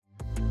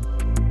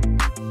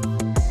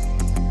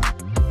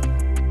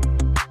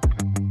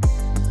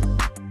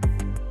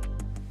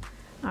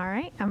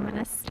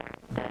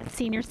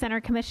Senior Center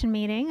Commission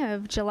meeting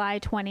of July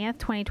 20th,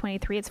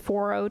 2023. It's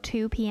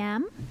 4:02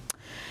 p.m.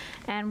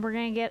 And we're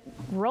going to get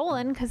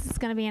rolling because it's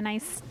going to be a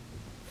nice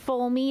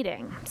full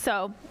meeting.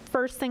 So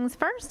first things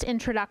first,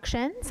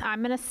 introductions.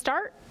 I'm going to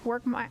start, we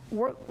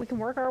can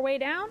work our way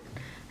down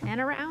and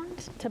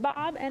around to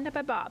Bob, end up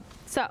at Bob.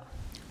 So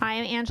I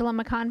am Angela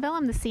McConville.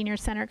 I'm the Senior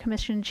Center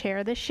Commission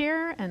Chair this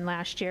year, and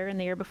last year, and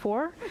the year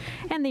before,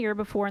 and the year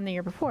before, and the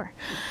year before.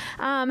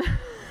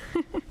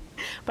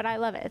 But I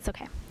love it. It's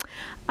okay.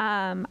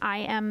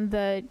 I am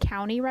the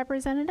county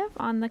representative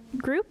on the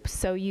group,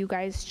 so you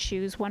guys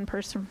choose one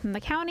person from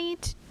the county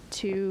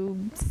to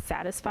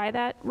satisfy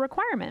that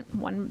requirement.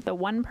 The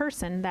one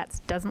person that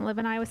doesn't live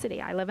in Iowa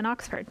City. I live in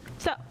Oxford.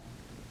 So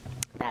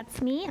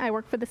that's me. I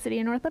work for the City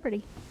of North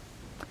Liberty.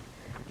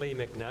 Lee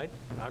McKnight.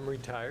 I'm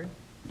retired,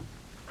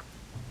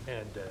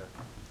 and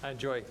I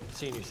enjoy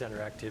senior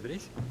center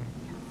activities.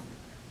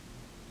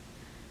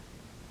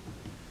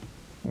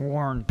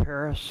 Warren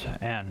Paris,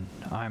 and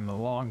I'm a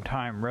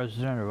longtime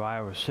resident of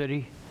Iowa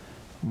City,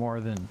 more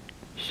than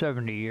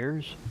 70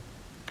 years,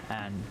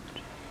 and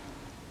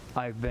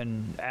I've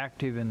been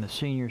active in the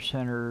senior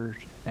center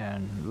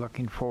and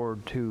looking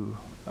forward to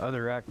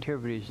other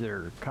activities that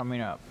are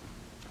coming up.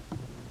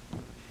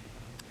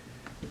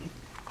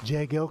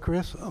 Jay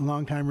Gilchrist, a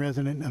longtime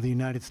resident of the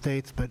United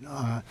States, but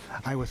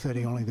Iowa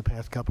City only the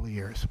past couple of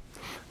years.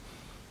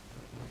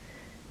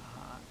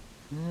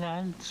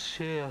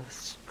 Nancy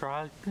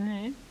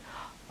Strachny.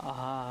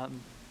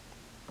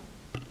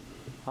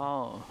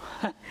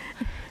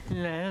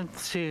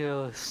 Nancy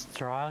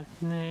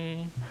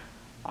Strachny.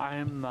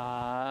 I'm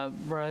a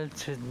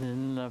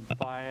resident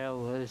of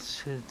Iowa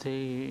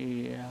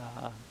City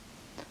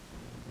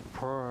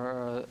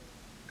for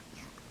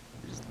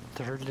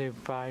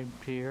 35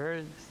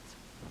 years.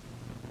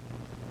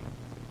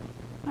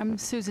 I'm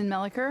Susan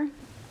Melliker.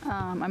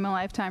 I'm a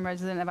lifetime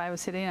resident of Iowa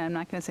City, and I'm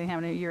not going to say how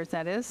many years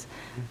that is.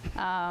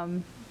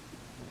 I'm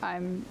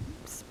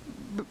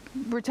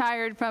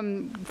retired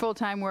from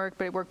full-time work,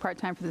 but I work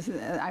part-time for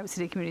the Iowa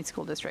City Community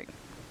School District.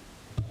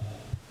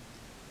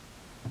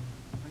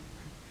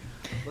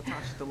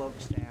 Latasha Deloach,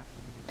 staff.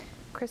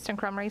 Kristen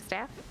Crumry,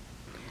 staff.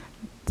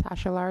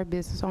 Tasha Lara,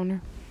 business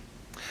owner.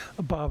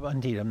 Bob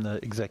Undine, I'm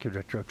the Executive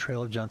Director of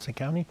Trail of Johnson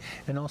County,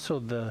 and also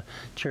the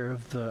Chair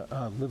of the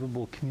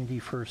Livable Community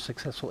for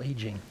Successful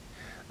Aging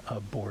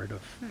Board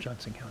of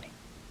Johnson County.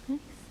 Nice.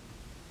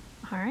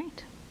 All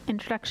right.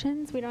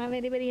 Introductions. We don't have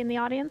anybody in the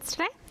audience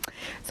today.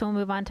 So we'll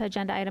move on to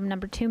agenda item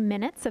number 2,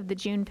 minutes of the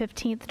June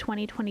 15th,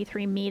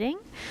 2023 meeting.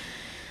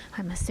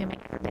 I'm assuming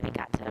everybody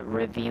got to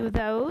review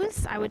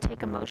those. I would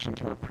take a motion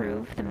to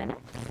approve the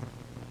minutes.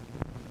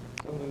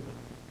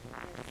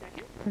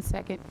 A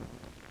second.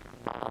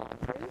 All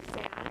approved,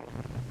 say aye.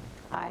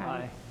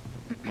 Aye.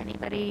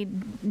 Anybody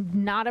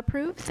not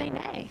approved, say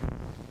nay.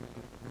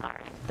 All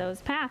right,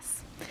 those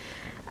pass.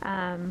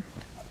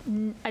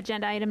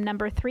 Agenda item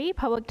number 3,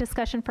 public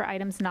discussion for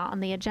items not on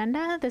the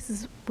agenda.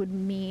 This would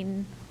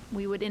mean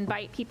we would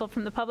invite people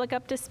from the public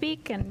up to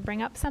speak and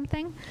bring up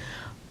something,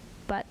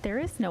 but there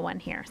is no one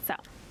here. So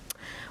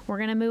we're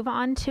going to move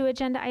on to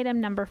agenda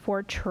item number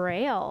 4,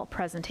 Trail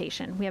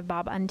presentation. We have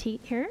Bob Unteat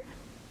here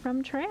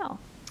from Trail.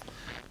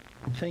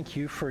 Thank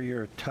you for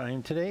your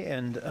time today,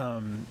 and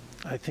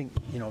I think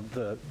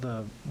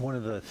the one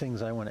of the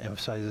things I want to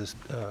emphasize is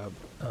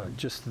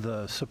just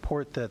the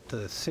support that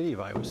the City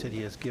of Iowa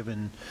City has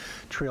given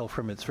Trail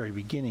from its very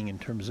beginning in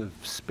terms of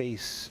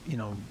space,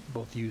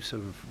 both use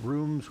of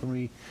rooms when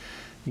we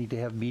need to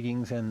have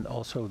meetings, and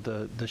also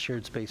the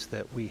shared space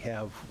that we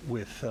have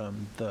with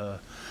the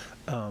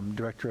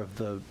director of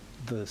the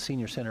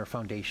Senior Center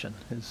Foundation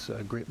is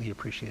greatly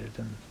appreciated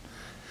and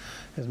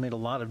has made a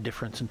lot of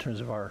difference in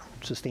terms of our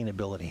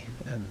sustainability,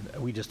 and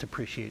we just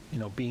appreciate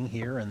being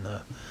here and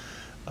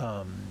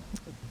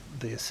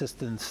the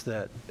assistance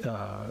that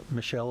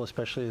Michelle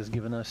especially has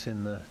given us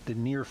in the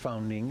near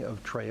founding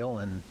of Trail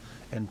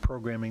and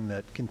programming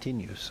that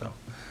continues. So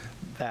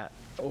that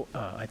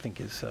I think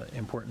is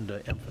important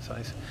to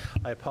emphasize.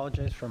 I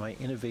apologize for my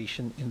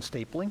innovation in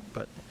stapling,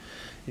 but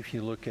if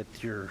you look at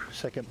your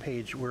second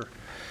page, what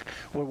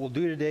we'll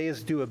do today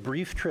is do a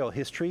brief Trail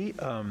history.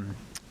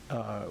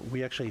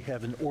 We actually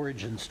have an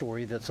origin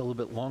story that's a little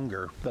bit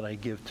longer that I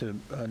give to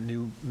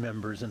new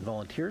members and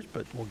volunteers,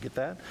 but we'll get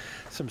that.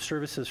 Some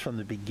services from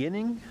the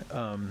beginning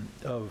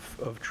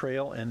of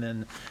Trail, and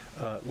then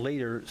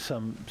later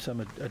some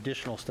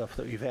additional stuff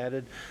that we've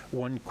added.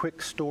 One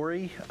quick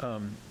story,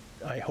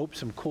 I hope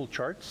some cool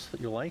charts that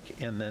you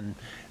like, and then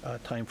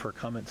time for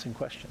comments and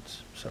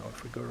questions. So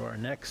if we go to our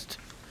next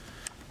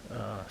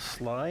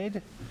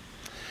slide.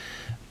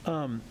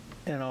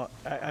 And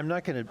I'm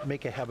not going to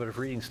make a habit of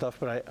reading stuff,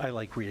 but I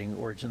like reading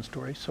origin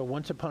stories. So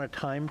once upon a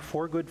time,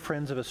 4 good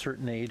friends of a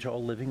certain age,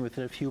 all living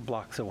within a few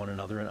blocks of one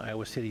another in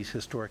Iowa City's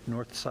historic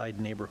North Side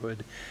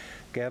neighborhood,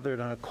 gathered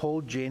on a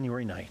cold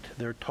January night.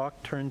 Their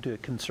talk turned to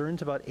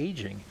concerns about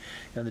aging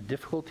and the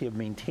difficulty of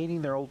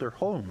maintaining their older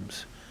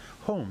homes.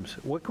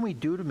 What can we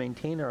do to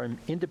maintain our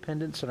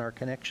independence and our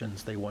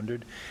connections, they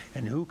wondered,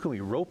 and who can we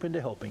rope into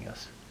helping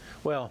us?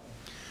 Well,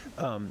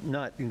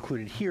 not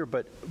included here,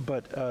 but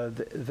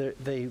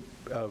they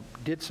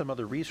did some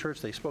other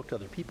research. They spoke to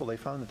other people. They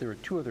found that there were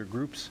 2 other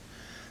groups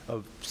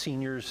of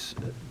seniors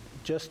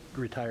just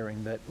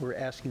retiring that were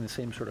asking the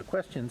same sort of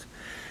questions.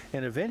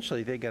 And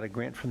eventually they got a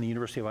grant from the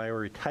University of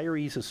Iowa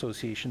Retirees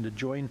Association to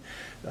join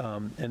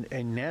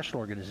a national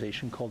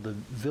organization called the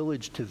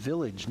Village to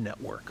Village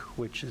Network,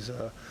 which is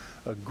a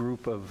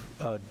group of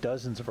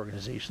dozens of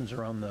organizations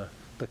around the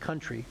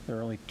country. There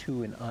are only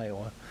 2 in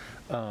Iowa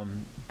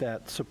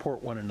that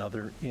support one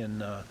another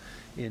in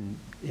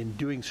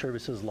doing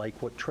services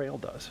like what Trail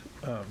does.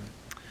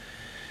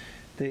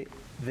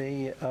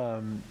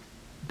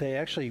 They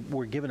actually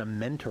were given a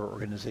mentor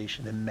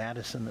organization in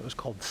Madison that was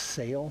called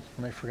SAIL,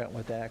 and I forgot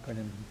what the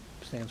acronym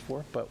stands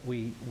for, but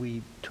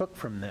we took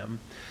from them,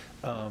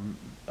 we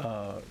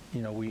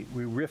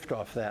riffed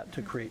off that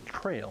to create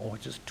Trail,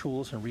 which is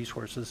tools and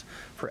resources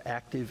for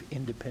active,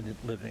 independent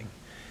living.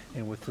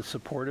 And with the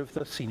support of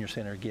the Senior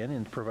Center again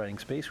in providing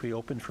space, we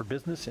opened for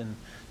business in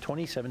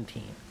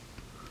 2017.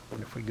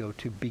 And if we go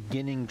to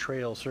beginning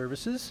Trail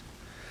services,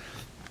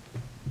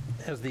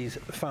 as these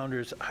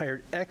founders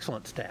hired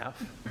excellent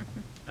staff.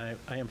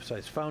 I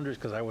emphasize founders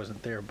because I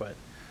wasn't there, but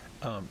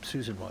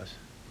Susan was.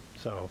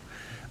 So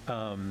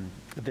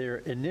their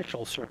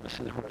initial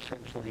services were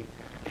essentially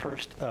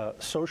first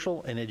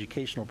social and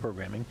educational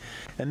programming.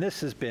 And this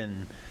has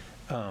been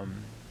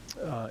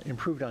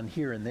improved on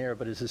here and there,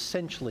 but is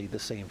essentially the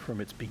same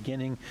from its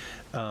beginning.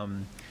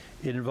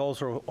 It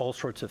involves all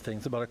sorts of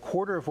things. About a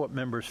quarter of what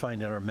members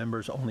find in our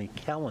members-only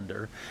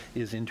calendar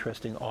is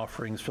interesting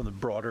offerings from the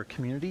broader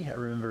community. I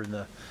remember in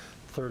the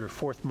 3rd or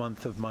 4th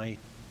month of my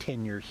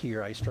tenure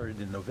here, I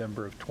started in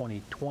November of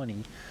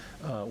 2020,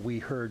 we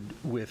heard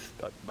with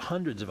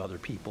hundreds of other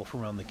people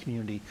from around the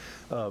community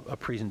a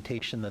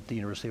presentation that the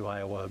University of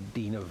Iowa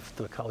Dean of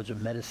the College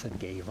of Medicine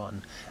gave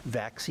on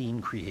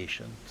vaccine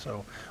creation.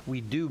 So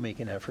we do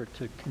make an effort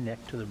to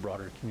connect to the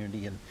broader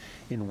community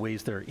in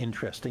ways that are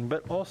interesting.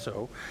 But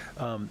also,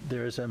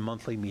 there's a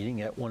monthly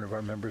meeting at one of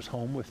our members'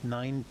 home with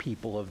 9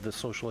 people of the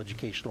social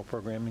educational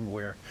programming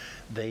where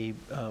they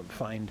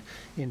find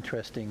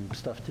interesting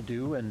stuff to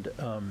do. And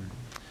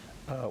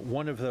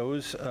one of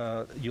those,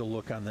 you'll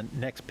look on the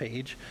next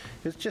page,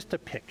 is just a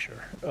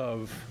picture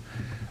of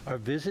our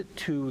visit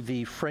to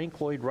the Frank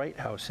Lloyd Wright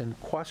House in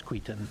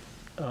Quasqueton,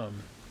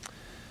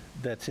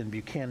 that's in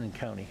Buchanan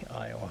County,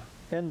 Iowa.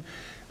 And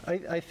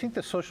I think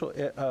the social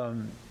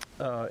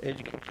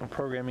educational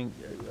programming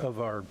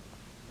of our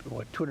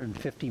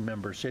 250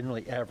 members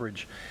generally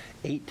average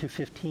 8 to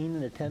 15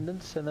 in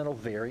attendance, and that'll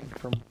vary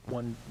from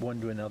one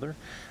to another.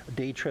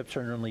 Day trips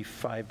are normally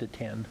 5 to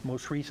 10.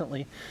 Most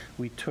recently,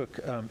 we took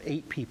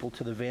 8 people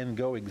to the Van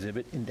Gogh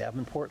exhibit in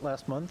Davenport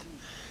last month,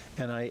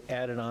 and I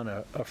added on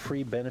a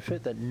free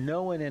benefit that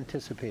no one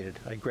anticipated.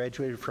 I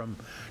graduated from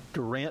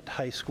Durant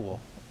High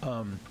School.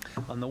 On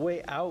the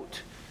way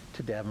out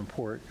to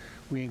Davenport,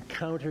 we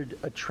encountered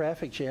a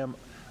traffic jam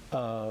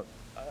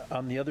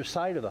on the other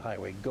side of the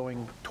highway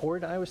going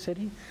toward Iowa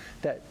City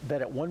that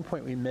at one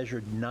point we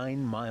measured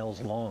 9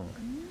 miles long.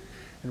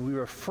 And we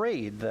were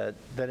afraid that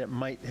it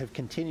might have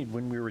continued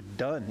when we were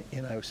done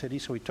in Iowa City,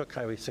 so we took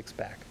Highway 6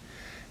 back.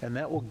 And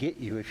that will get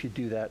you, if you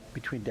do that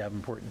between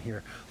Davenport and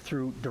here,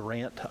 through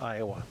Durant,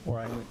 Iowa, where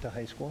I went to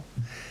high school.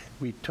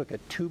 We took a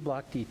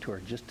 2-block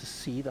detour just to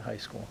see the high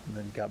school and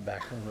then got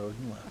back on the road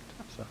and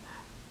left. So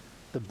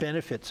the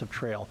benefits of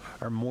Trail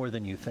are more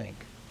than you think.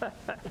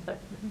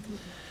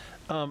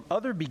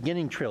 Other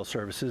beginning Trail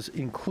services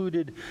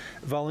included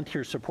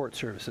volunteer support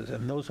services,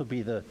 and those will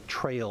be the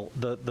Trail,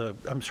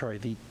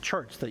 the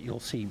charts that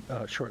you'll see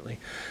shortly.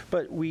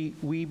 But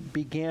we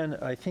began,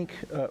 I think,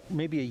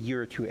 maybe a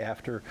year or 2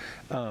 after,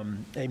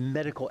 a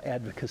medical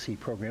advocacy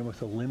program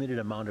with a limited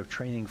amount of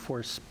training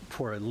for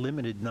a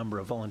limited number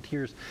of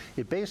volunteers.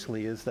 It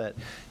basically is that,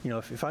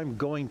 if I'm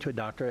going to a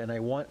doctor and I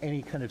want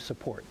any kind of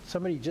support,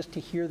 somebody just to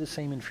hear the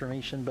same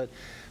information, but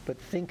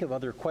think of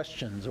other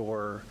questions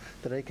or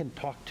that I can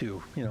talk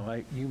to.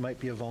 You might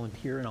be a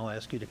volunteer and I'll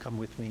ask you to come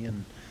with me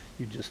and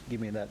you just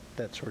give me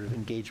that sort of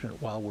engagement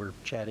while we're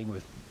chatting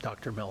with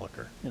Dr.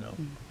 Melliker,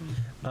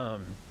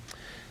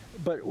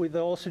 But we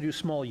also do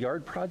small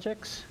yard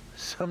projects.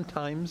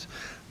 Sometimes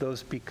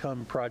those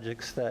become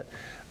projects that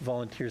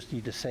volunteers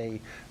need to say,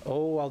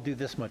 oh, I'll do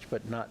this much,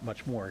 but not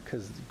much more,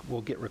 because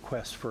we'll get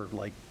requests for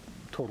like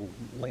total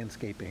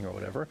landscaping or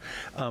whatever.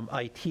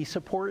 IT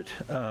support,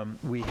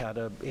 we had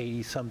a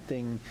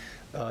 80-something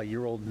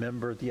year-old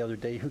member the other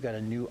day who got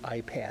a new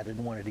iPad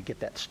and wanted to get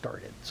that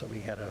started. So we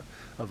had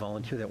a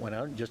volunteer that went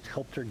out and just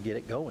helped her get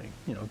it going,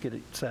 get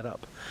it set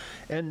up.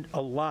 And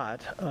a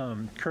lot,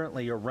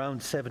 currently around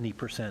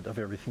 70% of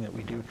everything that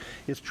we do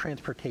is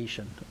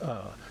transportation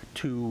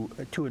to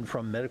and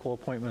from medical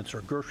appointments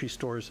or grocery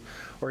stores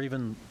or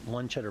even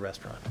lunch at a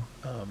restaurant.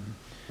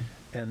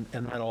 And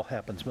that all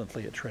happens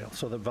monthly at Trail.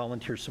 So the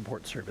volunteer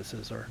support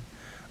services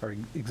are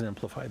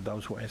exemplified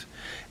those ways.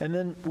 And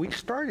then we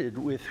started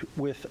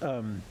with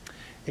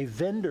a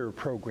vendor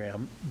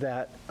program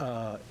that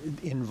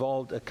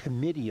involved a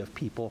committee of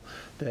people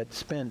that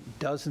spent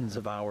dozens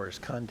of hours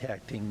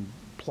contacting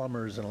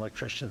plumbers and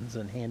electricians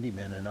and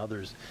handymen and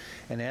others,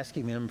 and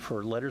asking them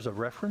for letters of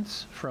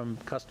reference from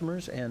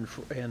customers and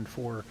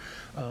for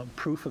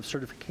proof of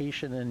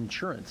certification and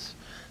insurance.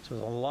 So it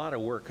was a lot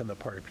of work on the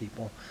part of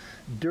people.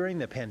 During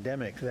the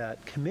pandemic,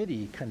 that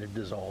committee kind of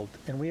dissolved,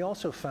 and we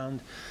also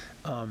found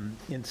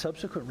in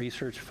subsequent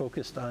research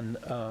focused on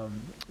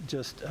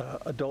just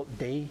adult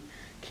day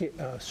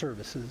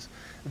services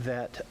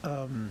that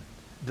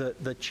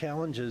the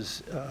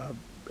challenges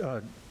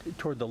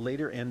toward the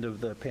later end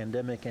of the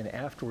pandemic and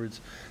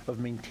afterwards of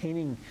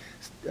maintaining,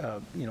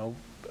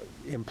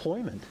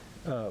 employment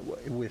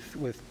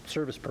with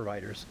service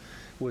providers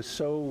was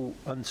so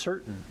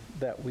uncertain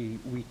that we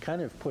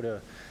kind of put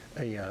a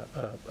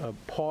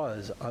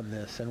pause on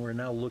this, and we're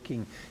now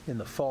looking in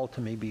the fall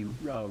to maybe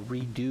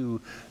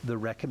redo the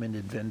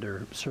recommended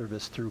vendor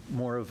service through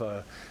more of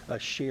a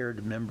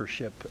shared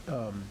membership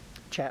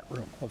chat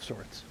room of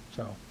sorts.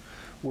 So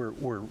we're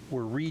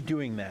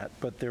redoing that,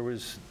 but there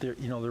was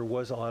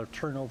a lot of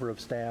turnover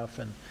of staff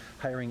and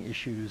hiring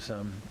issues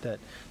that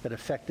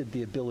affected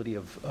the ability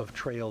of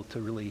Trail to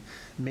really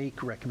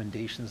make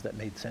recommendations that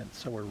made sense.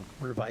 So we're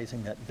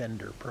revising that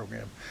vendor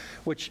program,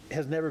 which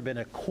has never been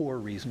a core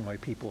reason why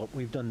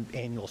we've done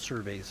annual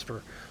surveys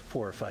for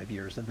 4 or 5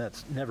 years, and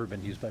that's never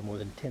been used by more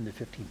than 10 to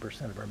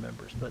 15% of our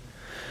members. But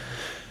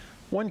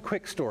one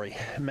quick story,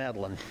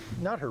 Madeline,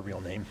 not her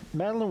real name.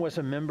 Madeline was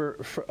a member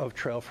of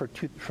Trail from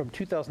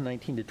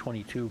 2019 to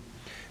 22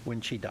 when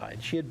she died.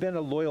 She had been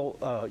a loyal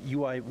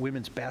UI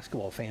women's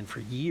basketball fan for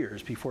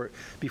years before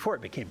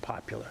it became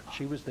popular.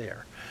 She was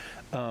there.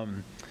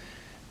 And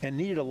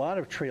needed a lot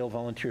of Trail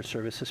volunteer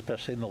service,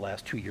 especially in the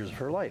last 2 years of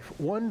her life.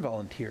 One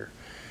volunteer,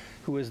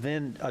 who was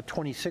then a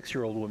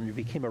 26-year-old woman, who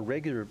became a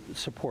regular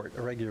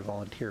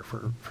volunteer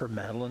for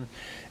Madeline.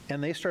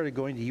 And they started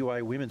going to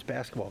UI women's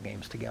basketball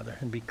games together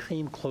and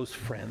became close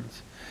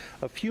friends.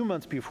 A few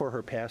months before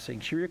her passing,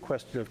 she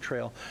requested of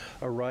Trail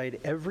a ride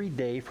every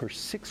day for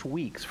 6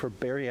 weeks for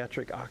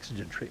bariatric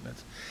oxygen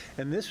treatments.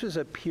 And this was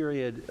a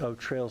period of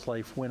Trail's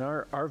life when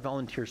our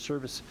volunteer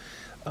service,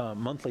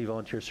 monthly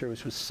volunteer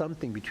service, was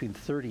something between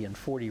 30 and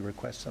 40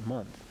 requests a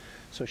month.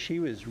 So she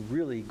was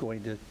really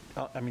going to,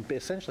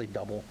 essentially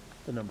double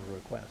the number of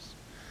requests.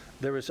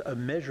 There was a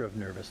measure of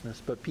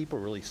nervousness, but people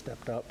really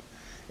stepped up.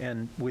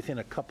 And within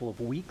a couple of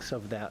weeks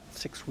of that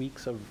 6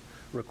 weeks of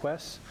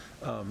requests,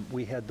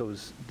 we had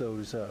those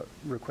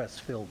requests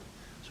filled.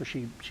 So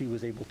she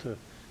was able to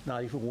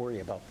not even worry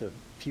about the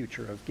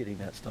future of getting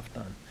that stuff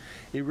done.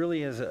 It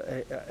really is,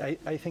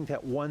 I think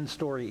that one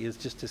story is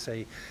just to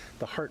say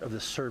the heart of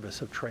the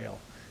service of Trail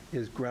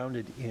is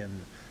grounded in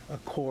a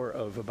core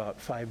of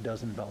about 6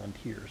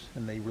 volunteers,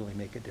 and they really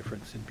make a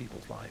difference in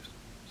people's lives.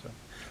 So,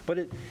 but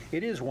it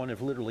is one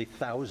of literally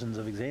thousands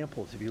of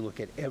examples, if you look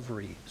at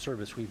every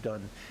service we've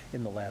done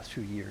in the last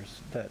few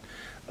years, that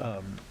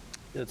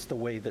it's the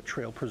way that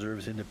Trail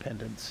preserves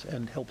independence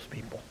and helps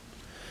people.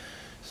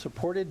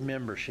 Supported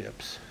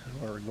memberships,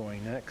 where we're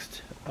going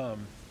next.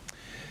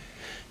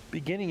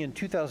 Beginning in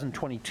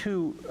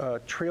 2022,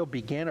 Trail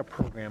began a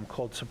program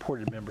called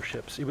Supported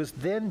Memberships. It was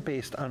then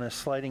based on a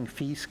sliding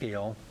fee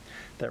scale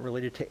that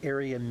related to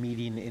area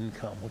median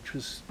income, which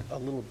was a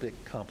little bit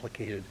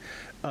complicated.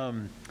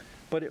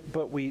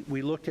 But we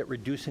looked at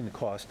reducing the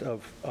cost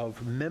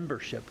of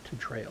membership to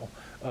Trail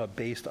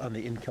based on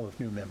the income of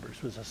new members.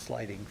 It was a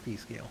sliding fee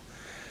scale.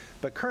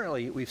 But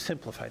currently, we've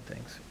simplified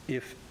things.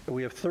 If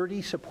we have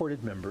 30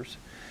 supported members,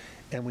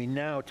 and we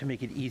now, to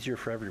make it easier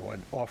for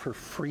everyone, offer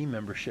free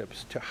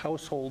memberships to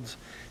households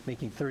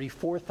making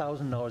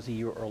 $34,000 a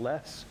year or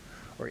less,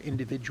 or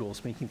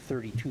individuals making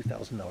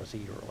 $32,000 a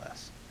year or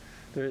less.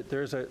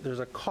 There's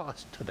a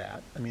cost to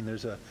that. I mean,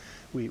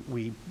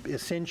 we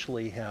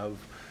essentially have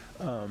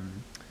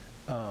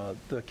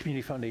the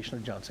Community Foundation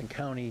of Johnson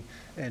County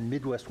and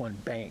Midwest One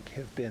Bank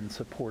have been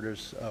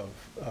supporters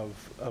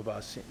of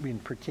us, in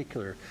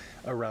particular,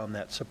 around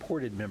that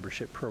supported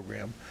membership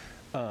program.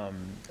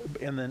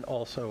 And then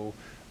also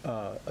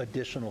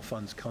additional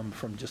funds come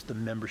from just the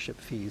membership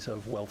fees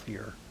of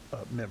wealthier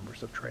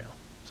members of Trail.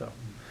 So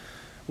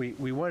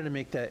we wanted to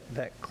make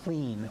that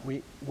clean.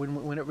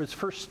 When it was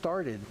first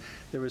started,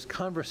 there was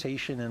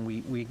conversation, and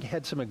we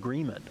had some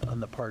agreement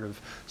on the part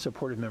of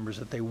supported members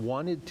that they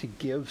wanted to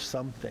give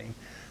something.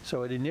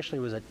 So it initially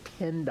was a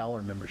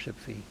 $10 membership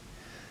fee.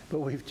 But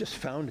we've just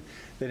found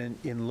that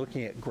in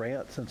looking at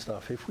grants and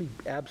stuff, if we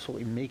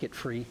absolutely make it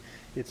free,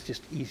 it's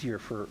just easier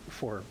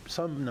for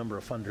some number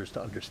of funders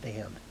to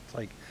understand. It's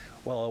like,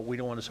 well, we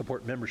don't want to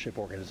support membership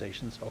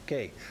organizations.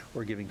 Okay,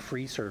 we're giving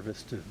free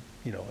service to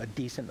a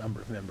decent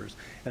number of members,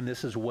 and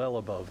this is well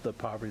above the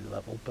poverty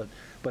level.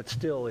 But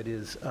still, it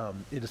is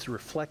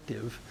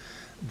reflective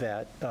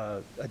that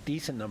a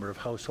decent number of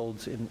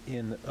households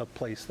in a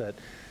place that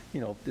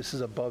this is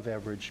above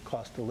average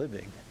cost of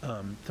living.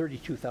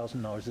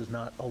 $32,000 is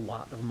not a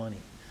lot of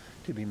money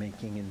to be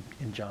making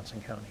in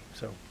Johnson County.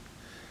 So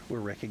we're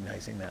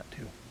recognizing that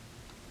too.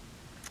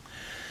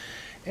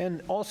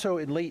 And also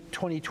in late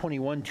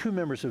 2021, two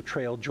members of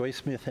Trail, Joy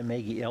Smith and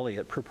Maggie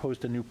Elliott,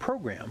 proposed a new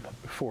program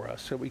for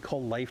us that we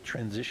call Life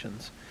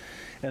Transitions.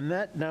 And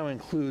that now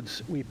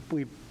includes, we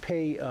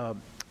pay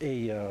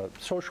a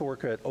social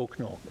worker at Oak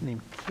Knoll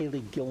named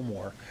Kaylee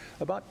Gilmore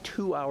about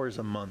 2 hours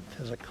a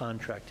month as a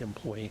contract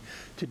employee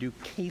to do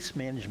case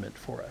management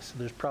for us.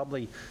 There's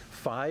probably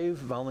 5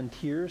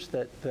 volunteers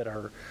that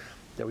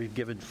we've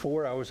given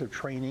 4 hours of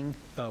training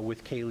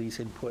with Kaylee's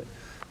input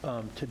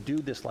to do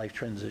this life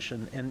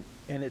transition.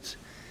 And it's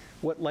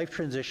what life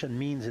transition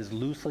means is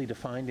loosely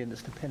defined, and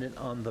it's dependent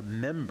on the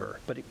member.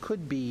 But it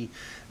could be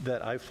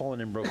that I've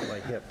fallen and broken my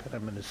hip, and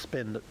I'm going to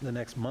spend the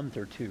next month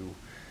or two,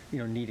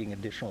 needing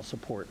additional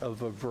support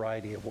of a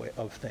variety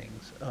of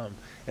things,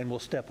 and we'll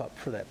step up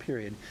for that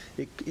period.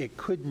 It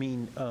could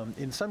mean,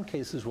 in some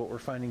cases, what we're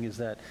finding is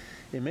that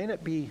it may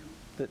not be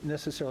that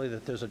necessarily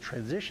that there's a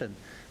transition,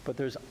 but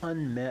there's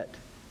unmet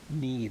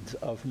needs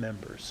of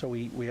members. So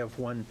we have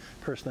one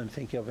person I'm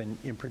thinking of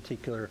in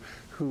particular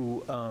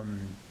who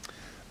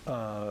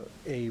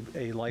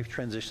a life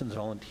transitions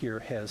volunteer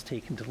has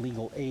taken to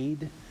legal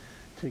aid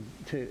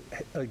to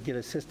get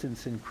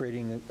assistance in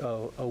creating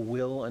a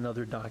will and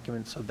other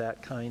documents of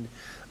that kind.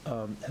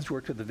 Has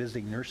worked with the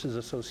Visiting Nurses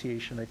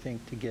Association, I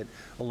think, to get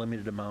a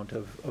limited amount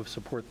of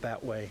support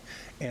that way.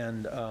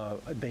 And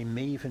they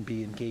may even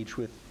be engaged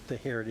with the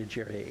Heritage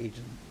Area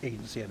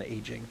Agency on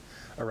Aging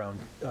around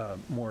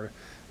more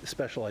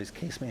specialized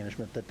case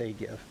management that they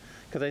give.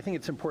 Because I think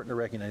it's important to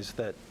recognize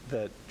that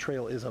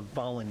Trail is a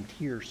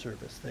volunteer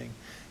service thing.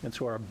 And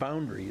so our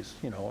boundaries,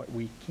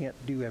 we can't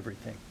do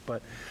everything.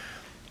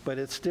 But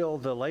it's still,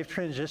 the life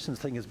transitions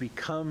thing has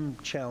become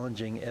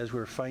challenging as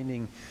we're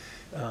finding,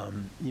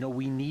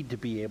 we need to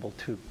be able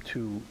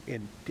to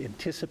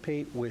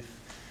anticipate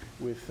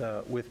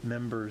with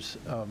members,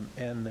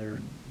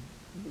 and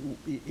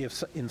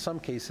if in some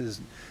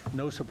cases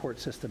no support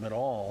system at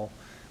all.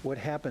 What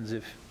happens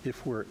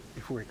if we're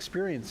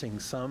experiencing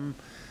some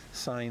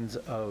signs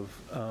of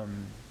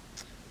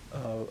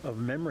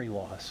memory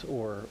loss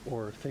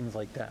or things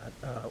like that?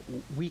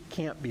 We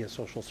can't be a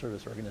social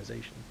service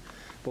organization,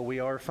 but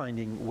we are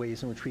finding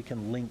ways in which we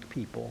can link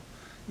people,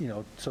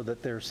 so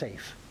that they're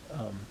safe.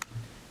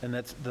 And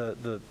that's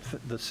the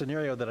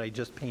scenario that I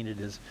just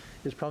painted is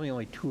probably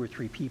only 2 or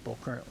 3 people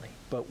currently,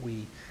 but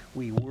we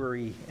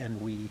worry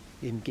and we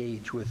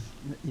engage with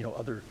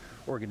other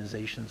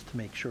organizations to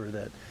make sure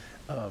that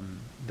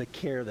the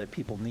care that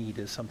people need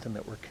is something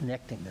that we're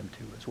connecting them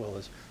to, as well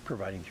as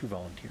providing through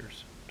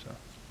volunteers. So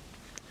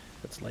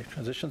that's life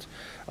transitions.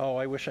 Oh,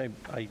 I wish I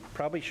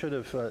probably should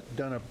have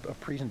done a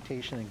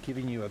presentation and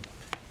given you a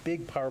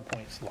big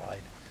PowerPoint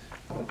slide.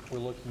 But we're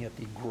looking at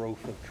the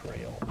growth of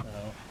Trail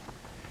now.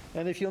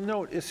 And if you'll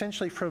note,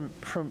 essentially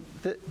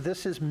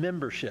this is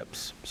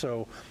memberships.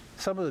 So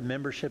some of the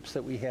memberships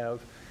that we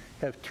have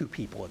 2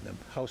 people in them.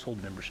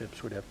 Household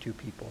memberships would have 2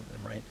 people in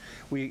them, right?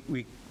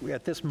 We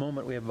at this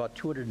moment, we have about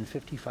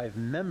 255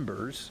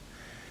 members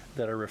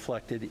that are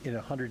reflected in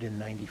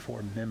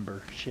 194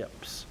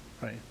 memberships,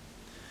 right?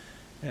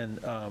 And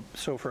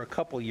so for a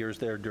couple years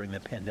there during the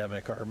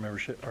pandemic, our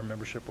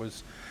membership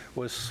was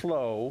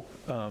slow.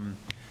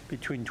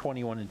 Between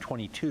 21 and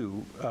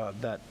 22,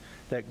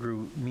 that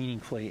grew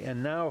meaningfully.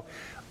 And now,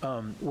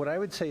 what I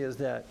would say is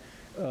that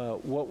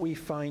what we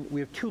find, we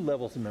have 2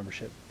 levels of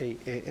membership.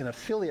 An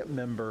affiliate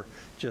member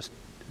just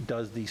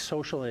does the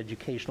social and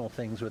educational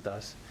things with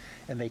us,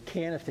 and they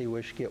can, if they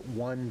wish, get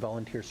 1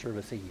 volunteer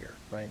service a year,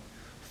 right?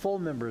 Full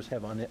members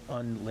have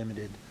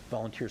unlimited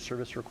volunteer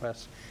service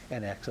requests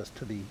and access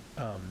to the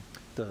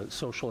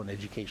social and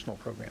educational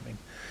programming.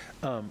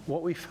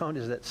 What we found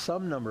is that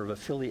some number of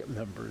affiliate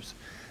members,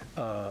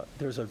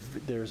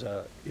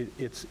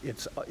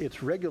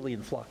 it's regularly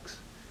in flux,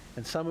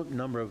 and some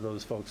number of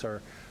those folks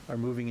are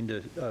moving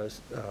into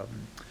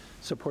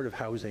supportive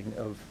housing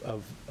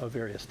of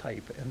various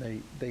type,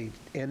 and they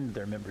end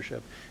their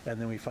membership,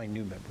 and then we find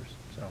new members.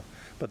 So,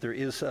 but there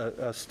is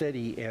a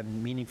steady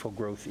and meaningful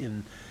growth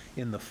in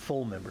the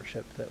full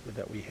membership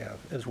that we have,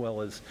 as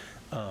well as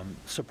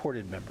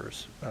supported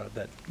members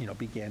that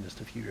began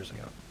just a few years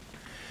ago.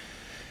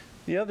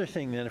 The other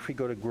thing then, if we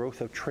go to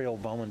growth of Trail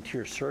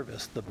volunteer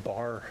service, the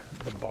bar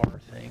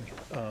thing,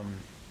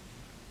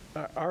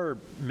 our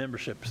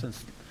membership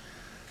since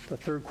the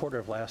third quarter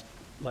of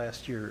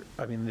last year,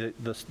 I mean,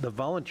 the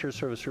volunteer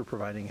service we're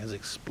providing has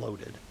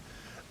exploded.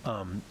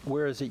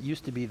 Whereas it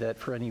used to be that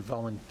for any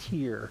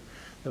volunteer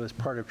that was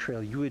part of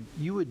Trail,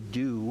 you would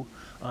do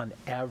on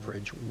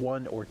average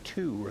 1 or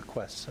 2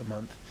 requests a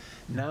month.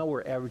 Now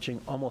we're averaging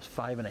almost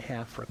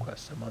 5.5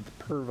 requests a month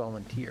per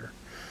volunteer.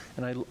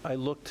 And I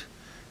looked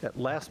at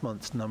last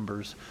month's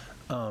numbers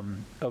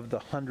of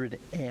the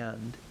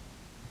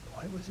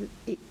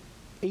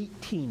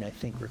 18, I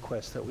think,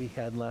 requests that we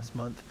had last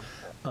month.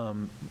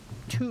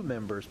 2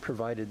 members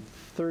provided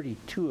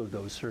 32 of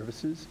those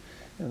services,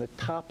 and the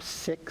top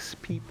 6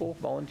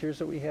 volunteers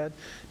that we had,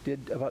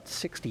 did about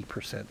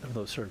 60% of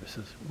those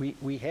services.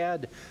 We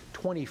had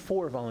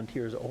 24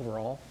 volunteers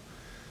overall,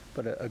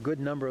 but a good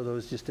number of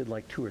those just did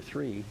like 2 or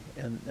 3,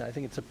 and I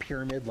think it's a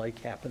pyramid like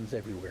happens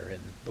everywhere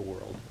in the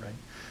world, right?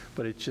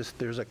 But it's just,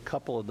 there's a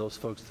couple of those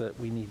folks that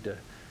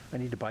I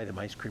need to buy them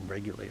ice cream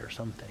regularly or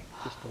something,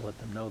 just to let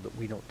them know that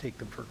we don't take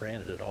them for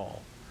granted at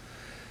all.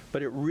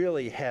 But it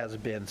really has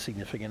been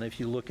significant. If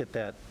you look at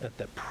that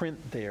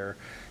print there,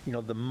 you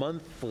know, the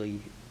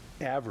monthly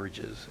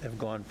averages have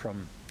gone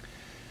from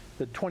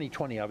the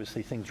 2020,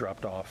 obviously things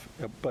dropped off,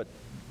 but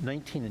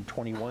 19 and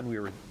 21, we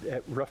were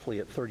roughly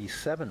at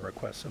 37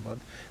 requests a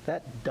month.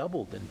 That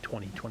doubled in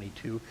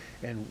 2022,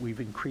 and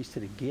we've increased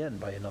it again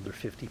by another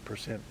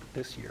 50%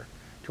 this year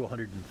to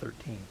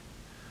 113.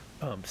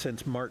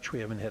 Since March, we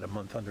haven't had a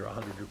month under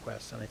 100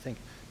 requests, and I think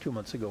 2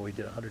 months ago we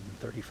did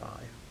 135.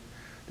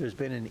 There's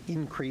been an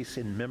increase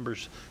in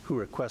members who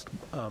request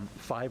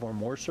 5 or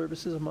more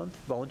services a month,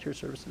 volunteer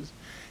services,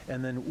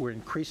 and then we're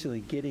increasingly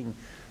getting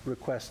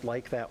requests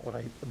like that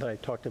that I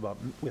talked about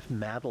with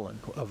Madeline,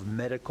 of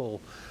medical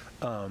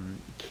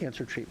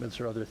cancer treatments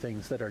or other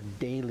things that are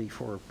daily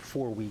for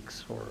 4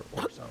 weeks or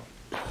so.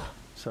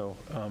 So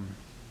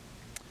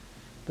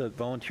the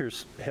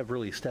volunteers have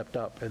really stepped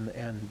up,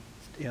 and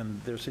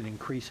there's an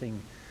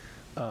increasing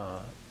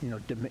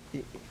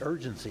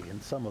urgency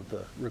in some of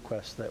the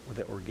requests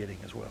that we're getting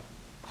as well.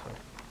 So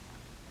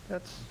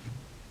that's,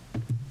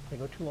 did I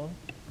go too long?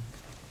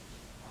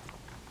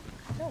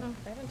 No,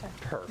 I haven't time.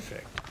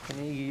 Perfect.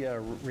 Any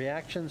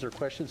reactions or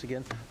questions?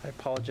 Again, I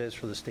apologize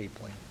for the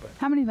stapling, but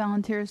How many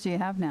volunteers do you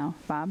have now,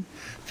 Bob?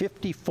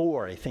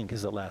 54, I think,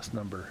 is the last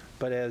number.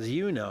 But as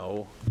you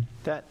know,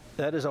 that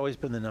has always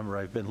been the number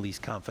I've been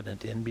least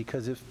confident in,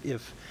 because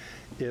if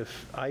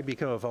I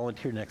become a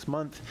volunteer next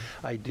month,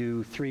 I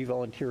do 3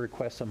 volunteer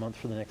requests a month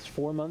for the next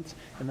 4 months,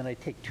 and then I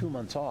take 2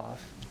 months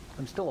off,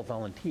 I'm still a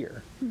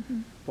volunteer.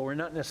 But we're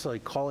not necessarily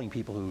calling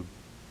people who,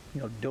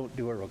 don't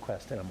do a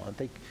request in a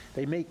month.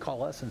 They may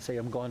call us and say,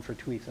 I'm gone for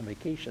 2 weeks on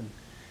vacation,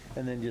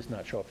 and then just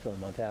not show up till the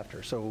month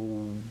after.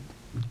 So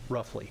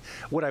roughly.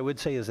 What I would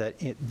say is that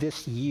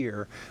this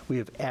year, we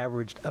have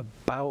averaged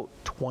about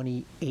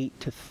 28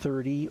 to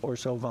 30 or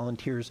so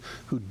volunteers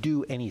who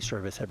do any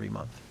service every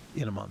month,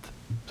 in a month.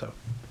 So.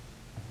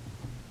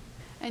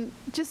 And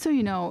just so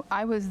you know,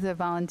 I was the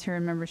volunteer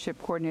and membership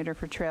coordinator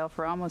for Trail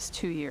for almost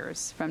 2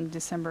 years, from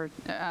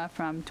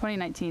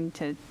 2019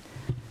 to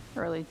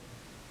early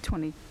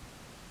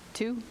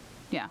 22.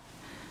 Yeah.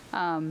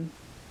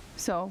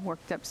 So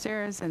worked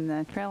upstairs in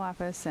the Trail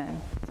office, and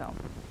so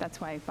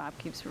that's why Bob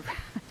keeps.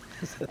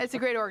 It's a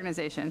great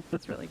organization.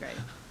 It's really great.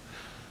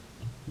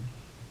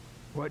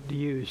 What do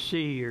you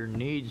see your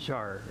needs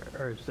are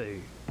as they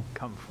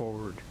come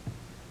forward?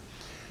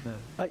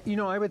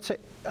 I would say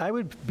I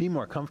would be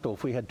more comfortable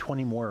if we had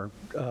 20 more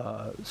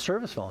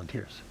service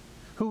volunteers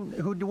who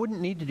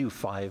wouldn't need to do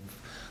 5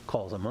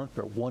 calls a month,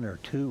 but 1 or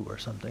 2 or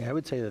something. I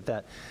would say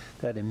that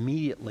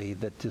immediately,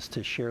 that just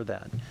to share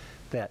that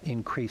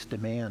increased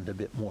demand a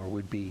bit more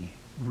would be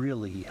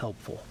really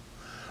helpful.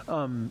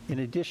 In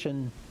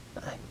addition,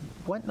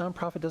 what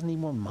nonprofit doesn't need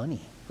more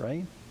money,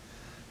 right?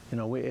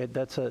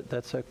 That's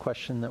a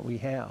question that we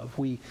have.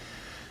 We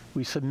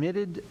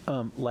submitted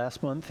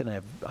last month,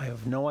 and I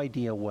have no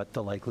idea what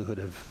the likelihood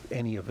of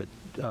any of it,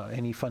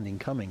 any funding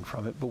coming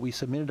from it, but we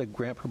submitted a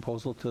grant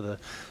proposal to the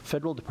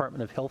Federal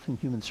Department of Health and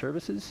Human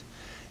Services.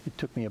 It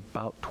took me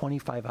about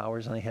 25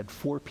 hours, and I had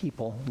 4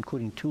 people,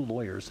 including 2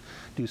 lawyers,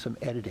 do some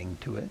editing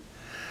to it.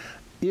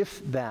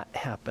 If that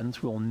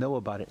happens, we'll know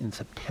about it in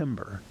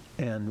September,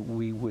 and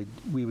we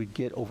would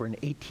get over an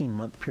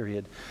 18-month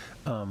period,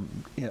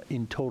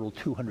 in total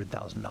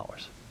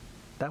 $200,000.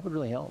 That would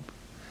really help.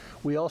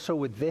 We also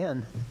would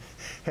then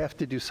have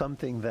to do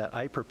something that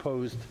I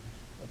proposed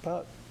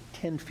about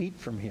 10 feet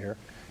from here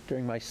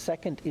during my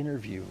second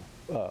interview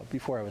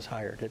before I was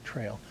hired at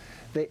Trail.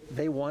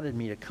 They wanted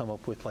me to come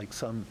up with like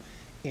some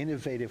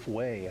innovative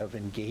way of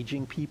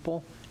engaging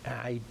people.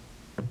 I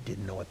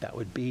didn't know what that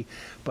would be,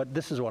 but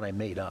this is what I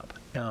made up.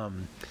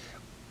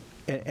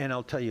 And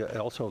I'll tell you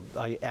also,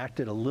 I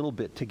acted a little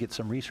bit to get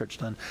some research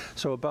done.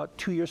 So about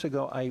 2 years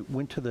ago, I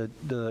went to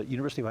the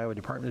University of Iowa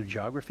Department of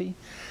Geography,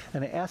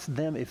 and I asked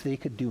them if they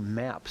could do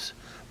maps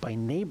by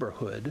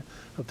neighborhood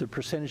of the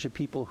percentage of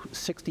people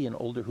 60 and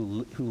older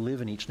who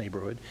live in each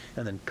neighborhood,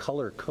 and then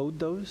color code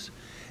those.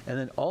 And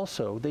then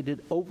also, they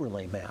did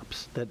overlay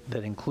maps that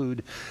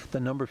include the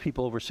number of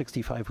people over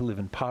 65 who live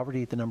in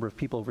poverty, the number of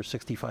people over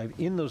 65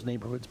 in those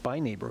neighborhoods by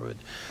neighborhood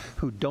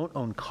who don't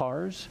own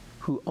cars,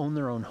 who own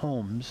their own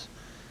homes.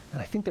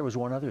 And I think there was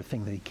one other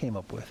thing that he came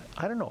up with.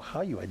 I don't know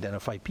how you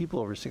identify people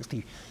over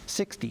 60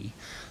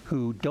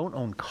 who don't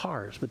own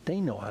cars, but they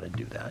know how to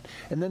do that.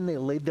 And then they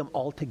laid them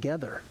all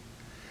together.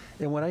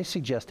 And what I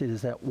suggested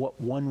is that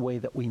one way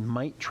that we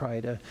might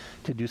try to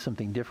do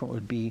something different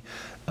would be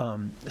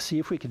see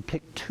if we could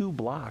pick 2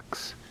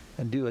 blocks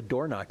and do a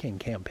door knocking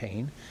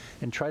campaign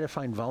and try to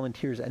find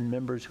volunteers and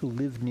members who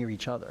live near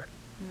each other.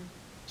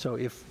 So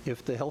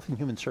if the Health and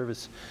Human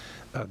Service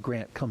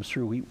grant comes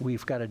through,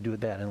 we've got to do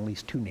that in at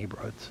least 2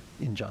 neighborhoods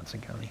in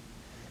Johnson County.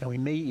 And we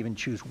may even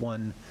choose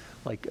one,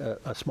 like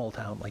a small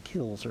town like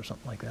Hills or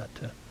something like that,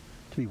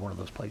 to be one of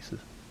those places.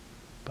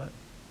 But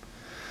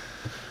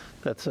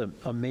that's a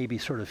maybe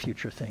sort of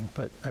future thing.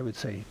 But I would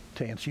say,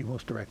 to answer you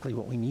most directly,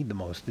 what we need the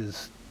most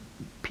is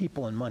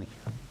people and money.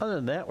 Other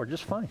than that, we're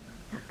just fine.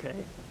 Okay.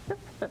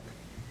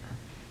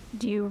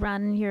 Do you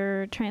run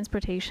your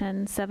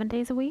transportation 7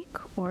 days a week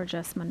or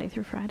just Monday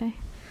through Friday?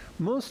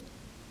 Most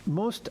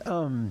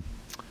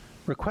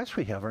requests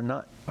we have are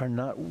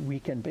not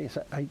weekend based.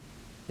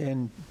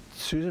 And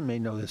Susan may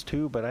know this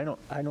too, but I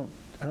don't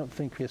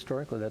think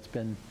historically that's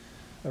been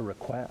a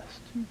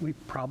request. We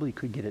probably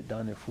could get it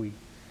done if we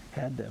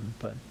had them,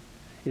 but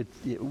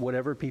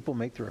whatever people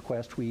make the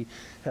request, we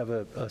have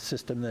a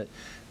system that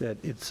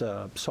it's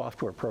a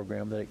software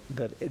program that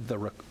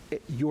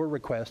your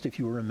request, if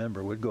you were a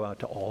member, would go out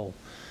to all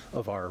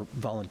of our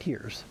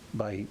volunteers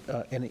by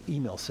an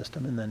email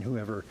system, and then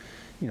whoever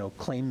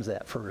claims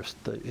that first,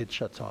 it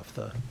shuts off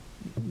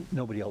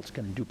nobody else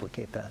can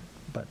duplicate that.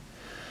 But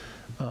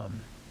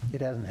it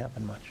hasn't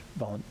happened much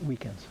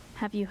weekends.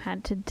 Have you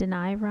had to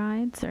deny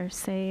rides or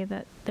say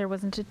that there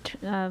wasn't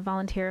a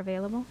volunteer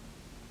available?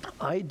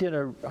 I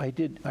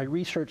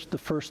researched the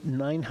first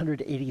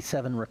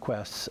 987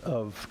 requests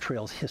of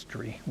Trails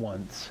history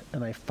once,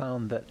 and I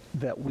found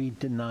that we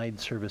denied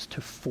service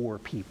to 4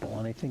 people.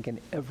 And I think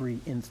in every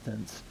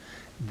instance,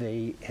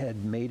 they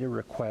had made a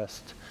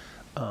request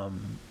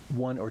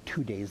 1 or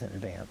 2 days in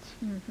advance.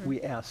 Mm-hmm.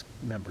 We asked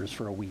members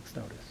for a week's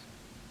notice.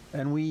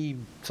 And we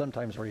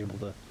sometimes were able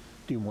to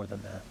do more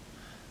than that.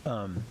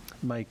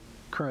 My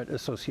current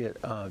associate,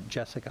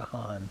 Jessica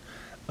Hahn,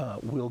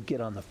 will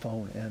get on the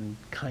phone and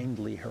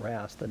kindly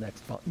harass the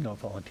next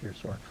volunteers,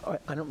 or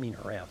I don't mean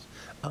harass,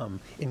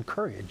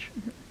 encourage,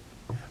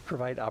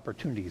 provide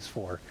opportunities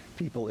for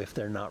people if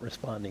they're not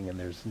responding and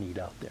there's need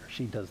out there.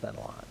 She does that a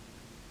lot.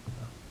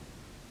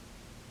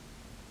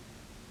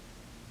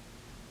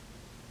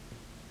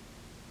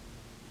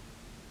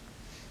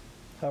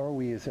 How are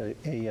we as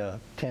a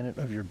tenant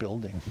of your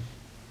building?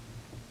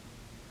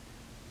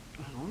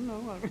 I don't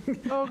know.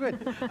 Oh,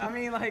 good. I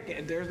mean,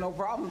 like, there's no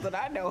problems that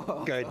I know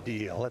of. Good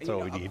deal. That's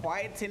all we need. A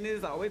quiet tenant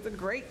is always a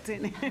great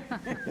tenant.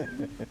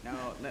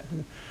 No,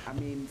 I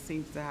mean,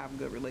 seems to have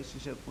good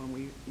relationships when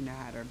we,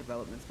 had our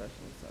development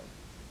specialist. So,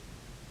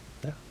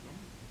 Yeah.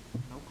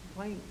 no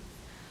complaints.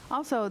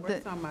 Also,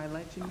 Where's somebody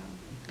let you know?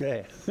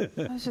 Okay.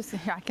 I was just,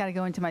 I got to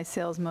go into my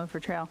sales mode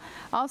for trail.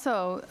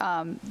 Also,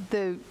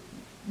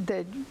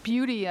 the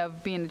beauty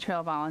of being a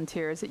trail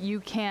volunteer is that you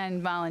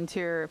can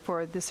volunteer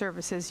for the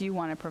services you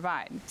want to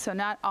provide. So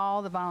not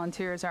all the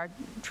volunteers are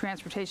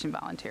transportation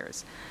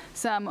volunteers.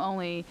 Some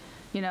only,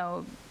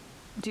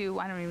 do,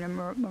 I don't even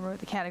remember what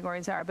the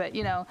categories are, but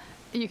you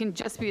can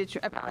just be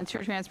a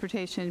volunteer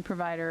transportation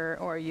provider,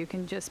 or you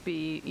can just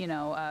be,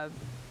 a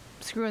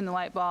screw in the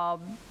light bulb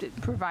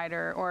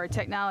provider or a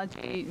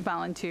technology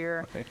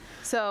volunteer. Okay.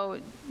 So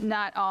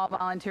not all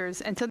volunteers,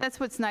 and so that's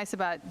what's nice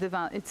about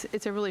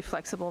it's a really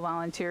flexible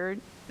volunteer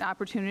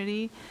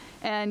opportunity,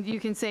 and you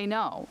can say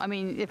no. I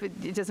mean, if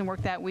it doesn't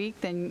work that week,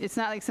 then it's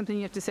not like something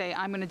you have to say,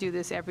 I'm going to do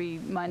this every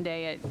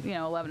Monday at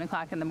 11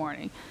 o'clock in the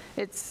morning.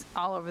 It's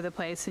all over the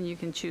place, and you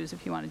can choose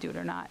if you want to do it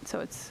or not. So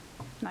it's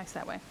nice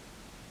that way.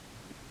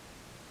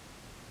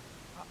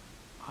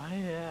 I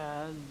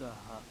had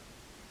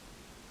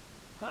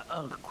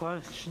a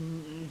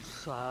question.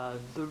 Is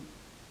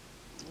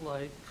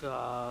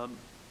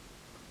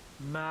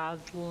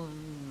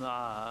Madeline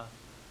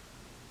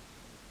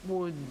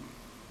would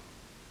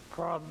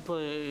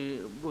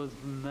probably, with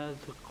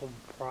medical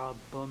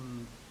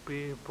problem,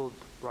 be able to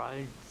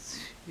ride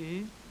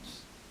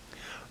seats?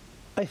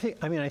 I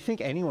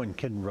think anyone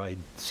can ride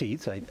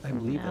seats. I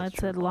believe No, that's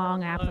it's a true.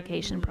 long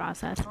application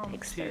process. It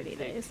takes They 30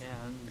 days.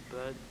 can,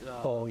 but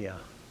Oh, yeah.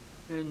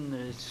 in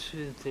the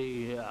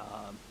city,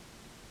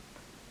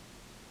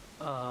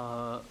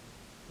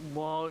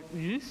 well, it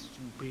used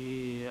to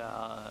be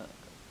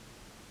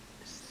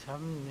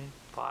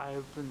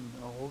 75 and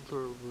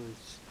older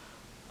was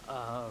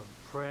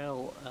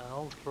frail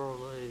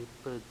elderly,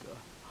 but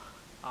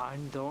I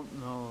don't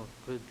know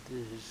if it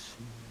is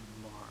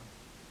anymore.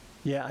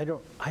 Yeah,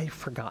 I've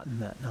forgotten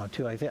that now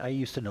too. I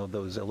used to know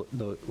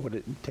what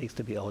it takes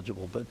to be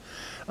eligible, but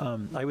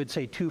I would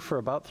say too, for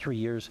about 3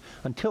 years,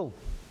 until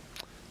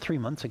 3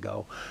 months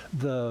ago,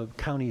 the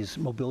county's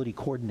mobility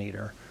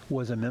coordinator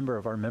was a member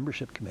of our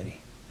membership committee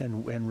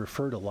and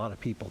referred a lot of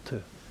people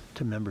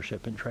to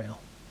membership in trail.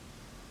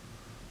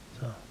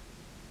 So,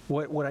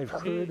 what I've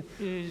heard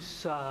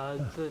Is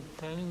the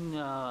thing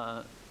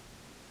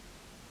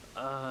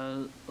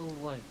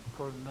like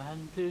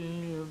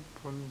preventing you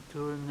from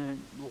doing it,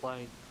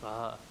 like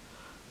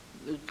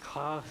the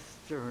cost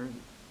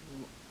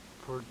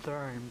for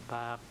there and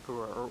back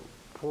are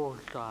 $4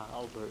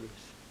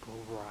 per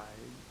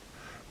ride?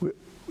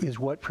 is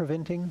what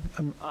preventing.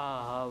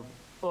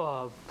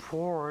 $4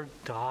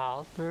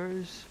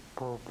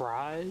 per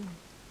ride.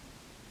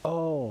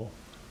 Oh,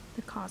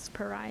 The cost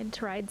per ride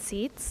to ride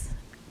seats.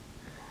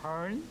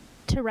 Pardon?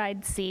 To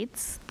ride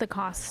seats, the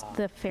cost,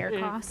 the fare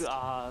cost.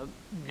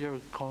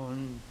 You're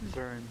going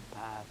there and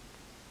back.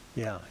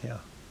 yeah.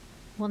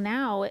 Well,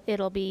 now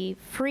it'll be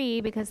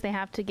free because they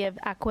have to give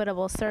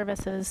equitable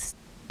services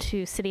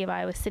to City of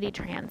Iowa City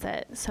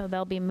Transit. So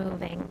they'll be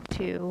moving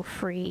to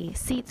free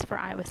seats for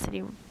Iowa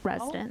City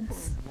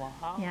residents. Oh,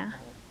 wow. Yeah.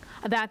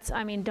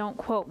 Don't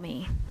quote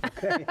me.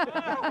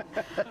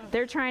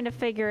 They're trying to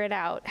figure it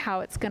out,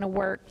 how it's going to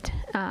work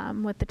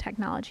with the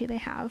technology they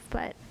have.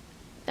 But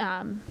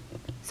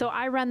so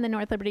I run the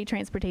North Liberty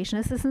Transportation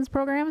Assistance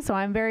Program, so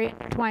I'm very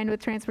intertwined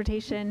with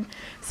transportation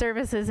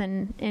services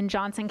in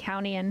Johnson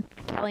County, and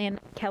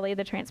Kelly,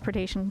 the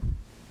transportation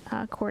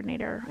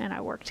coordinator, and I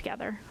work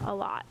together a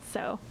lot.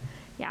 So,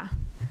 yeah.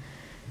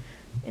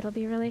 It'll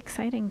be really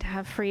exciting to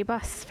have free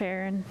bus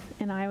fare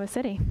in Iowa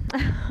City.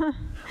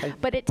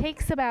 But it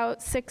takes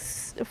about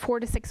 4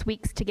 to 6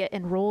 weeks to get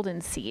enrolled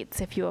in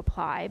seats if you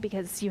apply,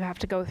 because you have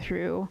to go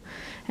through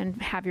and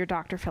have your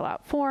doctor fill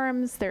out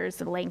forms. There's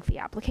a lengthy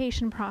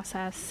application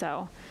process,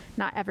 so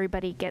not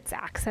everybody gets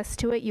access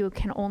to it. You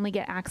can only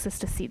get access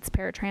to seats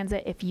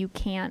paratransit if you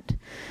can't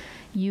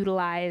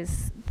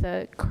utilize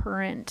the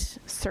current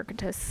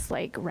circuitous,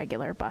 like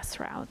regular bus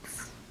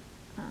routes.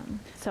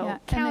 So Yeah,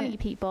 and county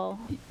people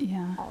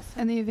Yeah. also.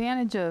 And the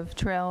advantage of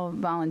trail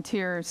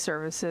volunteer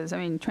services,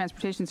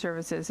 transportation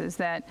services, is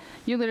that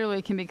you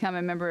literally can become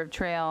a member of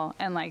trail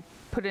and like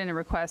put in a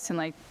request and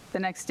like the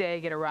next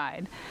day get a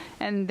ride.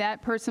 And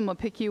that person will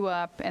pick you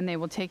up and they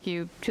will take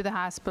you to the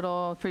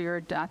hospital for your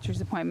doctor's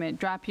appointment,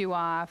 drop you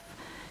off.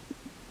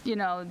 You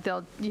know,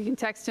 you can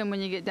text them when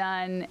you get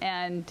done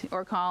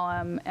or call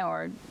them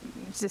or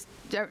just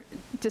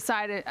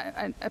decide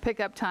a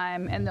pickup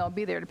time and they'll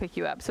be there to pick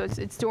you up. So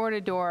it's door to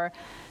door,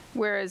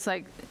 whereas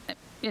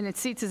and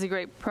Seats is a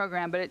great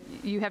program, but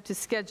you have to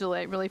schedule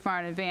it really far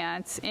in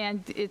advance,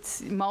 and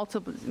it's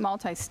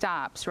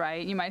multi-stops,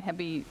 right? You might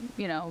be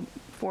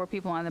 4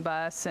 people on the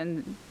bus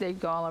and they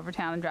go all over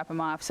town and drop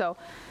them off. So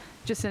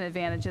just an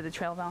advantage of the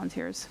trail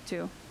volunteers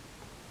too.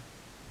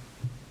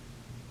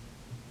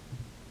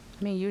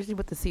 Usually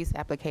with the Seats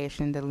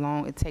application,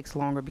 it takes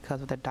longer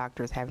because of the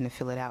doctors having to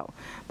fill it out.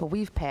 But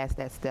we've passed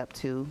that step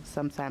too.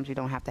 Sometimes you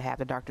don't have to have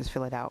the doctors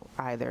fill it out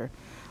either.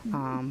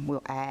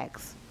 We'll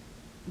ask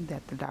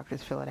that the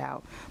doctors fill it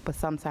out, but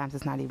sometimes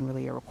it's not even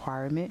really a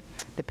requirement,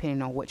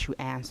 depending on what you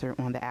answer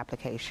on the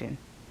application.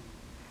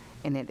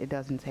 And it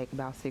doesn't take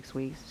about 6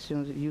 weeks.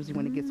 Usually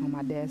when it gets on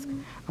my desk,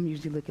 I'm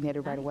usually looking at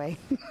it right away.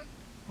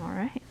 All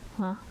right.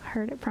 Well, I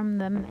heard it from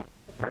the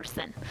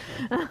person,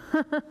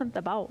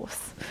 the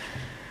boss.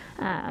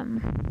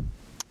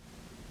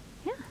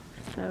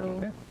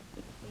 So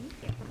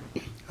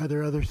Are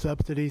there other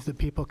subsidies that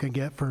people can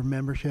get for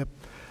membership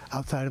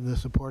outside of the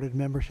supported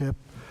membership,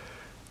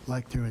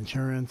 like through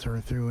insurance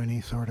or through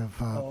any sort of?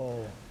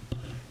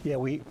 Yeah,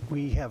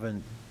 we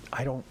haven't.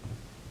 I don't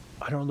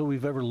know that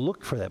we've ever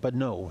looked for that, but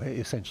no,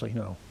 essentially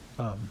no.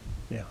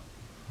 Yeah.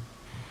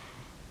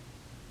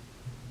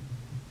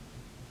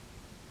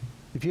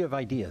 If you have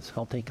ideas,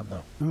 I'll take them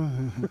though.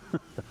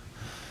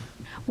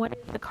 what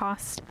is the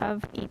cost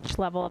of each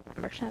level of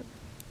membership?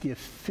 The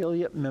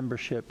affiliate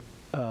membership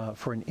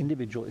for an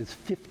individual is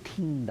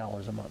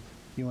 $15 a month.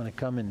 You want to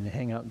come and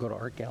hang out, go to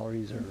art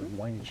galleries or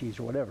wine and cheese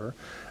or whatever,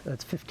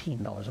 that's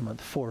 $15 a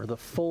month. For the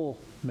full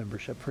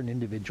membership for an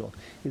individual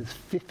is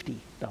 $50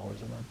 a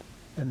month.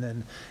 And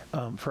then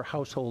for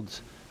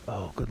households,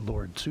 oh, good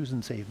Lord,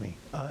 Susan saved me.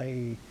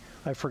 I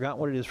forgot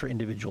what it is for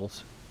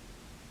individuals.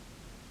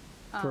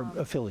 For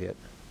affiliate.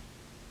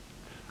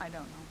 I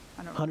don't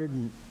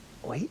know.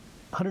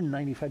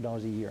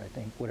 $195 a year, I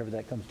think, whatever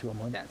that comes to a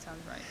month. That sounds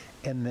right.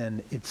 And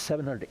then it's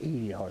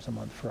 $780 a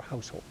month for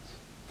households,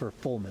 for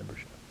full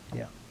membership.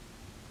 Yeah.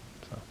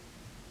 So,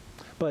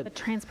 But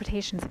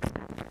transportation's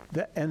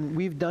expensive. and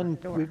we've done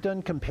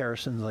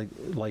comparisons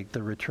like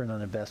the return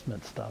on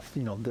investment stuff.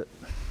 You know,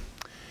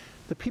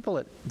 the people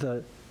at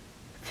the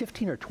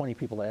 15 or 20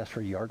 people that ask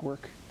for yard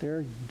work,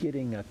 they're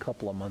getting a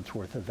couple of months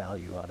worth of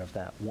value out of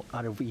that,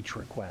 out of each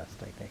request,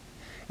 I think.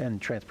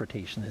 And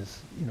transportation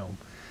is,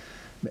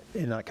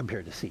 not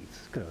compared to seats,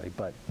 clearly,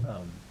 but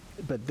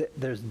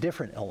there's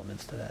different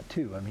elements to that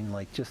too. I mean,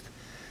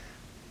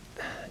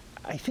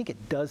 I think it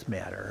does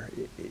matter,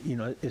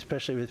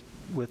 especially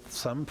with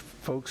some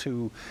folks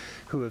who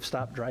have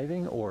stopped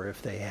driving, or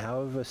if they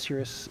have a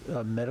serious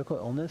medical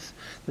illness,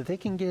 that they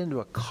can get into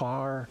a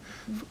car.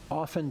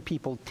 Often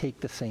people take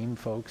the same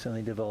folks and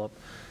they develop,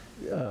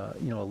 a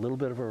little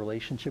bit of a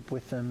relationship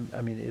with them.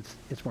 I mean,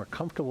 it's more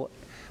comfortable,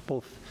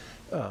 both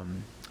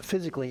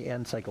physically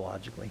and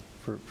psychologically,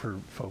 for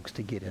folks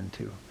to get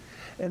into.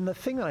 And the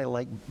thing that I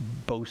like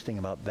boasting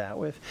about that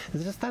with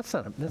is just that's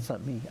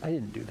not me. I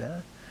didn't do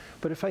that.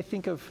 But if I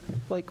think of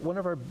like one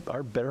of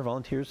our better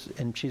volunteers,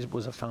 and she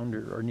was a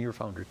founder or near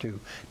founder too,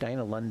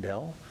 Diana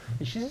Lundell,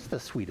 and she's just the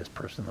sweetest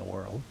person in the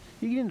world.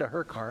 You get into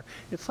her car,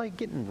 it's like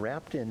getting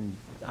wrapped in,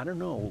 I don't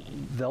know,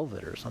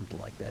 velvet or something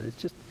like that.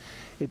 It's just,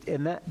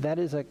 and that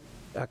is a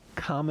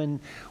common,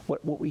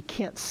 what we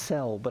can't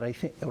sell, but I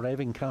think what I've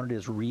encountered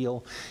is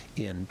real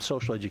in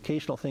social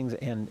educational things,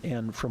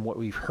 and from what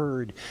we've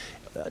heard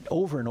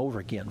over and over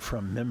again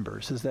from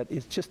members, is that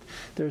it's just,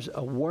 there's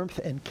a warmth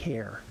and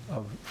care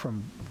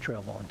from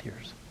trail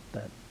volunteers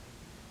that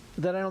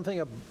I don't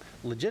think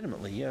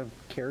legitimately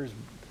cares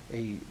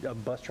a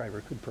bus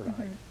driver could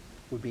provide,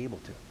 would be able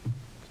to.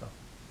 So,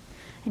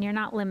 And you're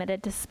not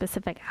limited to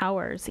specific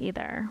hours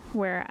either,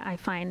 where I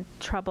find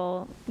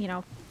trouble,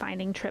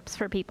 finding trips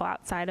for people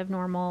outside of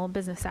normal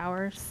business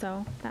hours.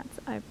 So that's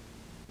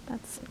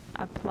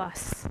a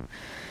plus.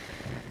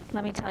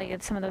 Let me tell you,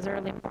 some of those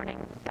early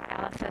morning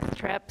dialysis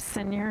trips,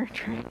 and you're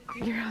trying to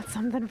figure out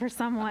something for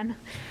someone.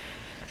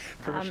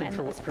 permission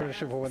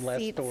for one last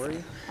Seats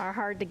story. are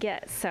hard to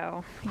get,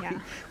 so, yeah.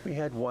 We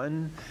had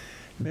one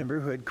member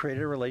who had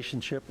created a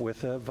relationship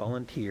with a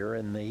volunteer,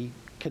 and they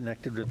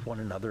connected with one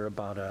another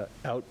about a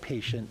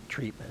outpatient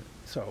treatment.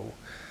 So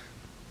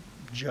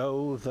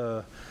Joe,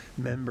 the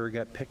member,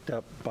 got picked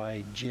up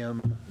by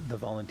Jim, the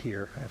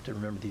volunteer. I have to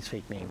remember these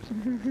fake names.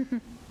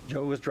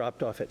 Joe was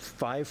dropped off at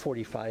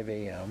 5:45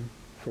 a.m.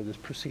 for this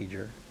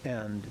procedure,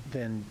 and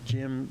then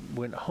Jim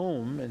went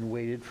home and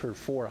waited for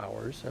 4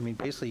 hours. I mean,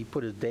 basically, he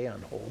put his day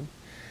on hold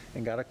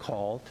and got a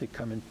call to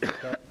come and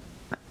pick up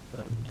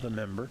the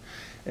member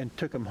and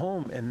took him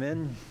home, and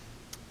then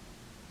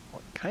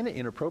kind of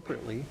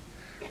inappropriately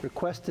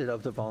requested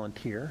of the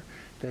volunteer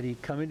that he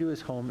come into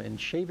his home and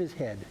shave his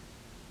head,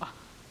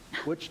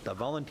 which the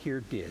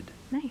volunteer did.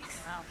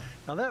 Nice.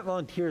 Now, that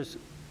volunteer is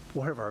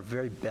one of our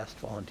very best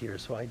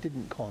volunteers, so I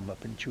didn't call him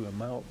up and chew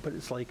him out, but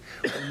it's like,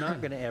 we're not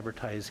going to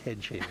advertise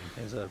head shaving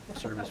as a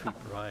service we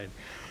provide.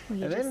 Well,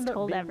 you And it just ended up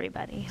told being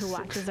everybody who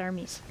watches our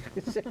meeting.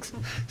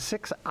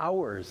 6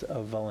 hours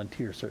of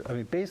volunteer service. I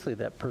mean, basically,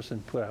 that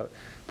person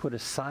put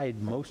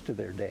aside most of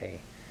their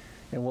day.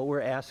 And what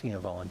we're asking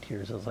of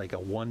volunteers is like a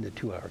 1 to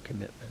 2 hour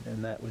commitment,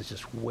 and that was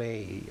just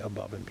way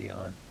above and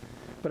beyond.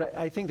 But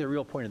I think the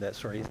real point of that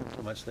story isn't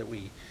so much that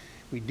we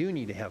do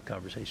need to have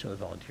conversation with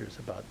volunteers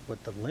about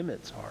what the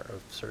limits are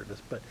of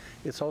service, but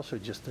it's also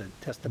just a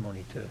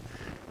testimony to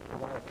a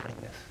lot of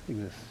kindness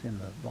exists in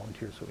the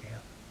volunteers that we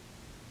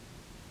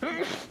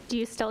have. Do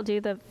you still do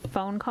the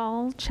phone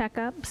call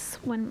checkups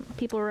when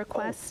people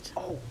request?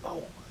 Oh.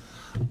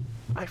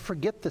 I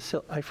forget the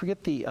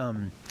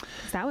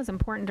 'Cause that was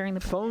important during the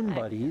phone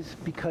pandemic. buddies,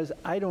 because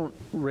I don't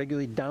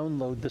regularly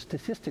download the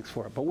statistics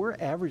for it, but we're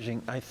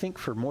averaging, I think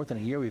for more than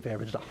a year, we've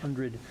averaged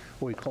 100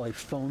 what we call a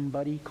phone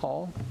buddy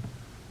call.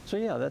 So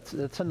yeah,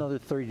 that's another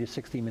 30 to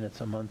 60 minutes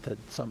a month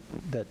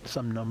that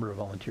some number of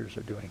volunteers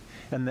are doing.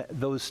 And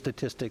those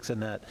statistics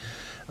and that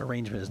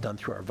arrangement is done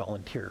through our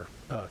volunteer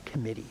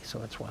committee, so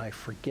that's why I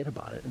forget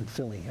about it, and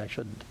silly, I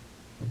shouldn't.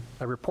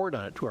 I report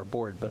on it to our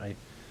board, but I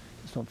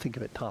just don't think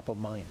of it top of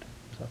mind,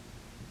 so.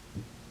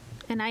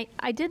 And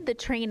I did the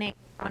training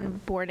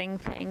onboarding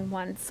thing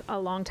once a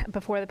long time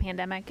before the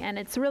pandemic, and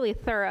it's really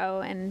thorough,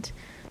 and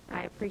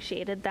I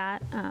appreciated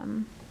that.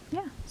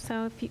 Yeah,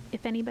 so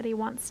if anybody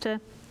wants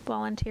to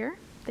volunteer,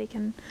 they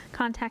can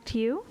contact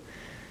you.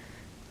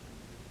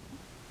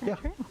 Yeah,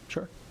 True.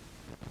 sure.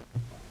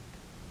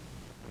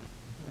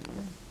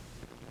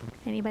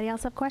 Anybody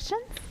else have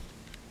questions?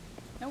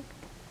 Nope.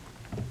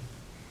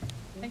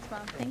 Thanks,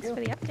 Bob. Thanks for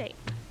the update.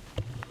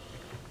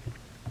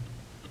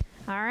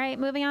 All right,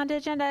 moving on to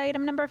agenda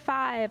item number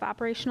 5,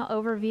 operational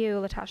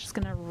overview. Latasha's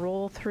going to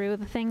roll through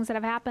the things that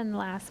have happened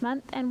last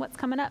month and what's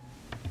coming up.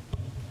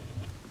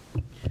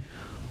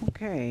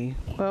 Okay,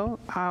 well,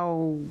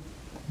 I'll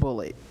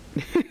bullet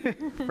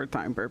for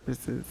time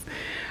purposes.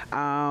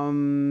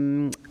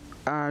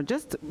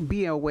 Just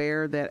be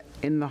aware that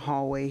in the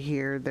hallway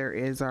here, there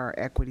is our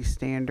equity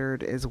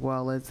standard as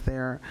well as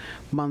their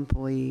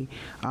monthly.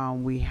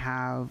 We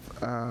have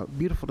a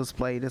beautiful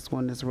display. This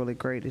one is really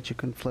great that you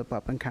can flip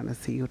up and kind of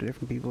see who the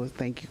different people is.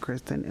 Thank you,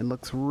 Kristen. It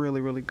looks really,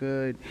 really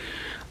good.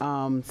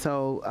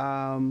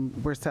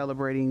 We're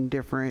celebrating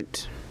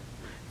different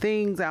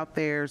things out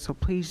there, so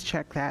please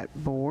check that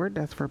board.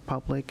 That's for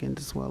public and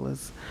as well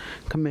as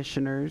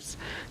commissioners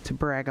to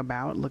brag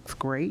about. Looks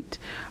great.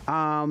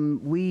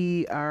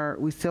 We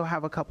still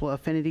have a couple of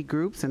affinity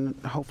groups, and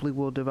hopefully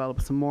we'll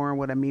develop some more. And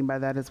what I mean by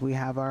that is we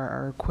have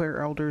our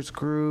queer elders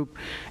group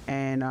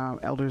and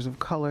elders of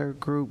color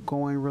group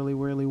going really,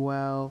 really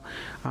well.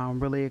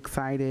 Really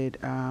excited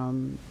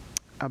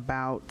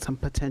about some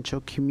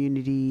potential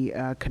community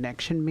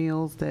connection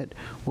meals that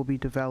we'll be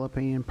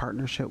developing in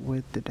partnership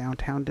with the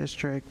downtown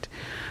district.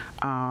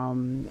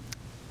 So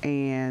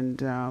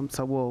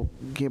we'll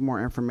get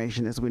more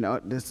information. As we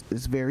know, this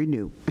is very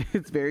new.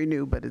 It's very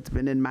new, but it's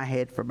been in my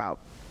head for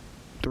about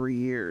 3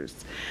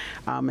 years.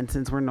 And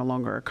since we're no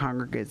longer a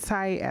congregate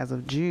site as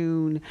of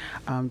June,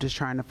 just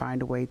trying to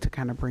find a way to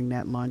kind of bring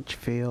that lunch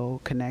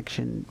feel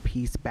connection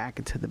piece back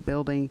into the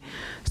building.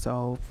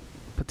 So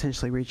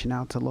potentially reaching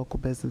out to local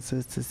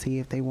businesses to see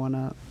if they want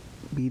to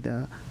be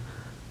the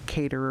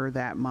caterer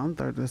that month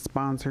or the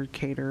sponsored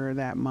caterer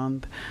that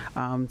month,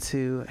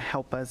 to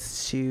help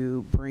us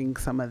to bring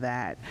some of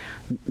that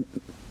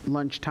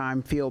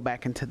lunchtime feel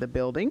back into the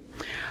building.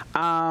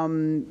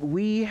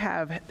 We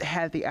have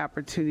had the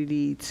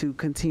opportunity to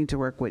continue to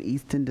work with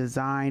Easton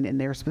Design, and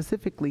they're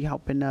specifically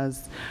helping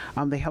us.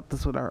 They helped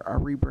us with our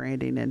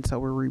rebranding, and so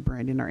we're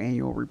rebranding our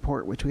annual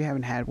report, which we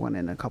haven't had one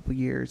in a couple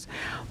years,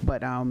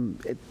 but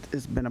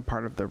it's been a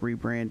part of the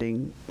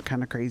rebranding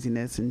kind of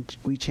craziness, and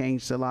we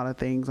changed a lot of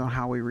things on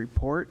how we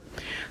report.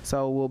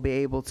 So we'll be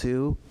able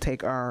to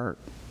take our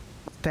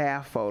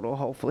staff photo,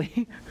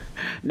 hopefully,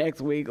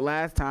 next week.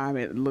 Last time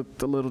it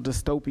looked a little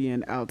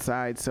dystopian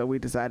outside, so we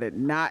decided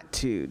not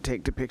to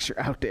take the picture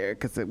out there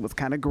because it was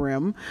kind of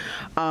grim.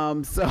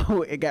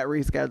 So it got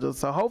rescheduled.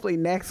 So hopefully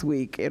next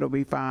week it'll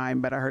be fine,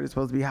 but I heard it's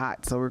supposed to be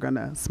hot, so we're going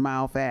to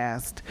smile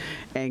fast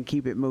and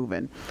keep it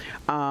moving.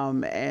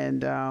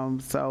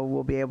 So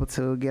we'll be able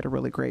to get a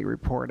really great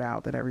report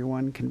out that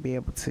everyone can be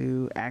able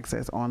to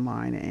access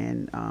online,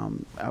 and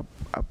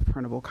a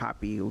printable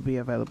copy will be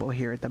available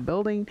here at the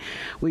building.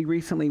 We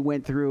recently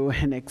went through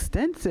an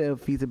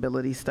extensive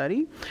feasibility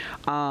study,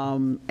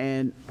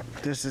 and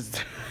this is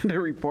the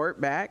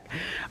report back.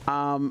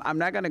 I'm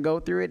not going to go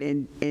through it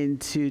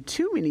into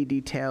too many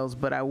details,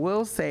 but I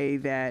will say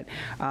that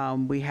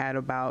we had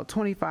about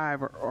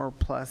 25 or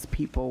plus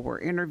people were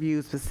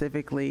interviewed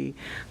specifically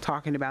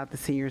talking about the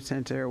senior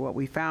center. What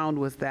we found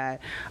was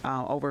that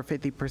over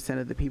 50%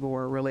 of the people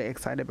were really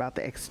excited about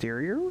the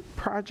exterior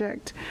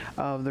project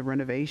of the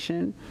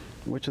renovation,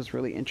 which was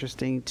really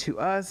interesting to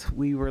us.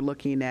 We were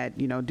looking at,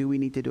 do we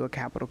need to do a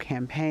capital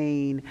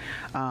campaign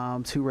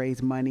to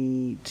raise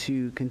money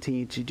to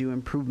continue to do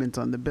improvements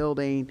on the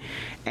building?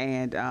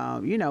 And,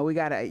 we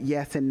got a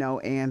yes and no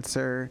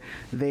answer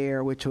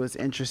there, which was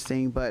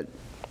interesting, but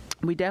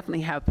we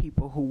definitely have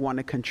people who want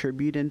to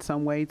contribute in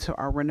some way to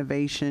our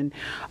renovation.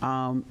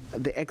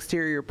 The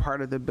exterior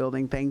part of the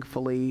building,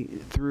 thankfully,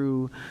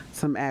 through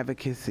some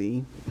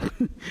advocacy,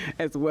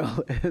 as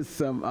well as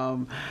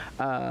some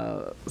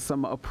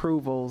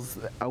approvals,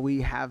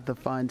 we have the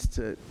funds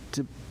to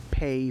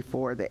pay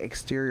for the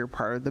exterior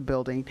part of the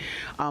building.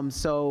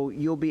 So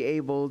you'll be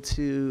able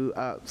to,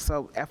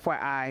 so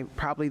FYI,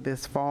 probably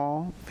this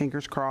fall,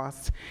 fingers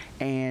crossed,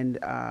 and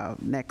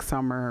next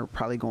summer,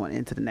 probably going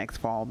into the next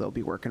fall, they'll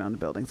be working on the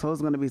building. So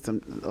it's going to be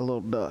a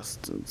little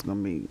dust. It's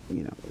going to be,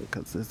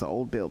 because it's an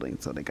old building,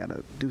 so they got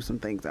to do some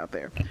things out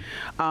there.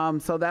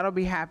 So that'll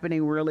be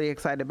happening. Really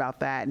excited about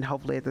that, and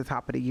hopefully at the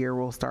top of the year,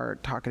 we'll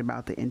start talking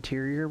about the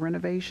interior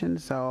renovation.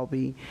 So I'll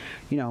be,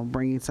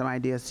 bringing some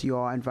ideas to you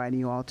all, inviting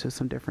you all to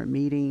some different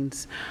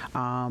meetings.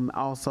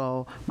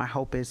 Also, my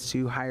hope is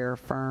to hire a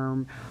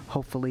firm,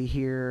 hopefully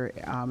here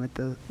at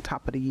the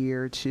top of the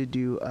year, to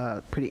do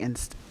a pretty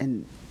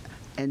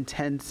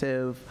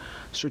intensive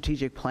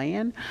strategic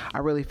plan. I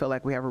really feel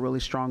like we have a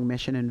really strong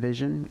mission and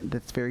vision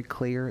that's very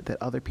clear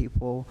that other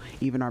people,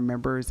 even our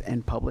members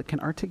and public, can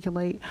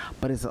articulate,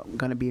 but it's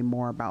going to be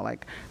more about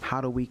like,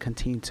 how do we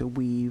continue to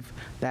weave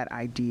that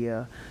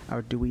idea,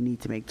 or do we need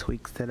to make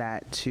tweaks to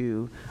that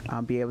to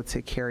be able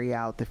to carry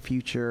out the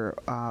future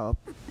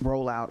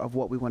rollout of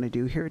what we want to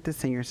do here at the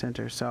Senior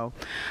Center. So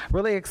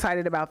really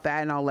excited about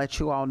that, and I'll let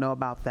you all know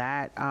about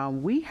that.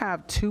 We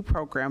have two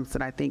programs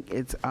that I think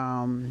it's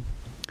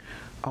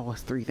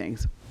three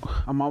things.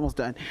 I'm almost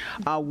done.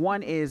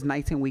 One is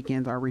nights and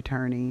weekends are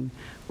returning.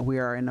 We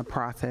are in the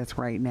process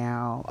right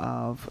now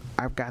of,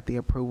 I've got the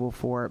approval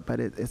for it, but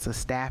it's a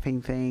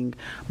staffing thing.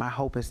 My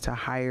hope is to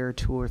hire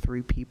 2 or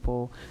 3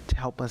 people to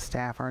help us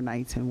staff our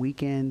nights and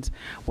weekends.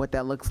 What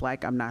that looks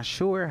like, I'm not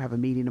sure. I have a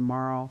meeting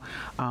tomorrow,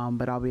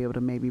 but I'll be able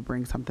to maybe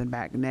bring something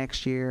back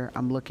next year.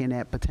 I'm looking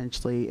at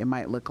potentially, it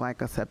might look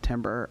like a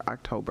September,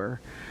 October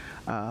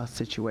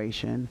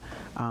situation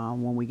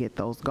when we get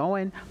those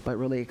going, but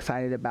really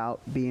excited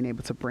about being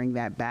able to bring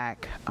that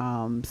back.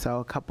 So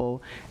a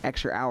couple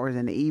extra hours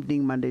in the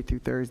evening, Monday through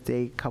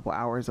Thursday, a couple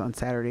hours on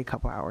Saturday, a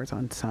couple hours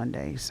on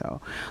Sunday. So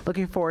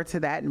looking forward to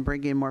that and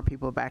bringing more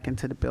people back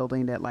into the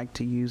building that like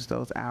to use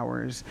those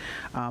hours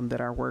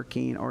that are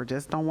working or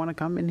just don't want to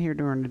come in here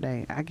during the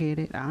day. I get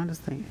it. I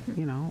understand,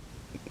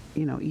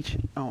 each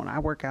own. I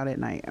work out at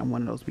night. I'm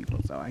one of those people,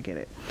 so I get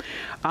it.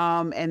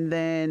 And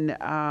then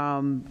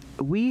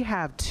we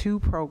have 2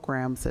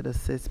 programs that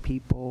assist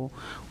people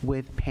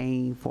with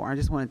paying for. I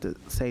just wanted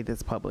to say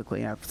this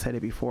publicly. I've said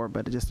it before,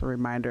 but just a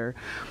reminder.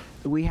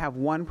 We have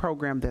one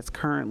program that's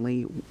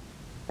currently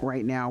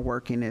right now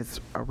working as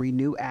a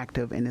Renew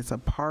Active, and it's a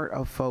part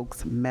of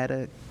folks'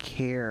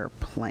 Medicare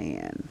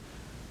plan,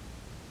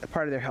 a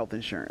part of their health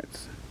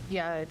insurance.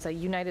 Yeah, it's a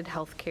United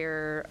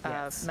Healthcare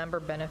Yes. member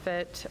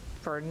benefit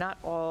for not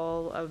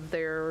all of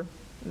their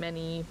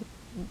many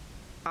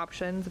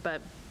options,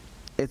 but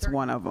It's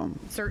one of them.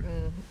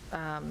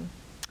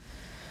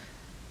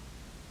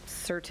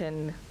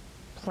 certain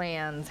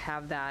plans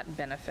have that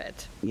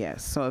benefit.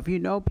 Yes. So if you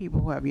know people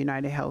who have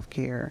United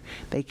Healthcare,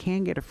 they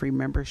can get a free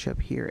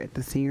membership here at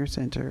the Senior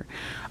Center.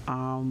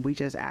 We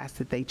just ask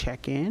that they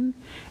check in.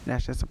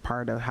 That's just a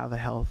part of how the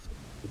health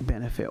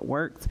benefit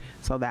works,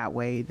 so that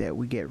way that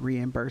we get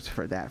reimbursed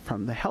for that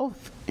from the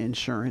health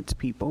insurance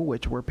people,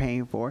 which we're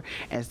paying for,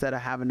 instead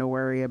of having to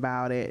worry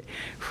about it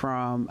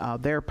from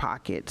their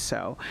pocket.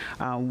 So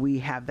we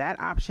have that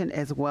option,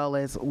 as well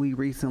as we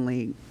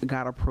recently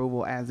got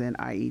approval, as in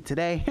IE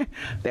today,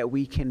 that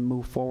we can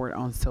move forward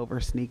on silver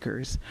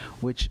sneakers,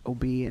 which will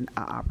be an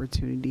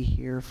opportunity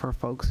here for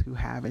folks who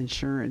have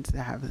insurance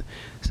to have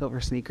silver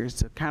sneakers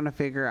to kind of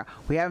figure out.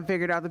 We haven't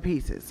figured out the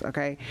pieces,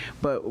 okay,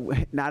 but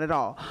not at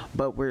all.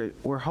 But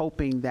we're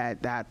hoping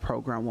that that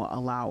program will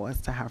allow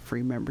us to have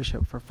free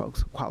membership for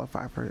folks who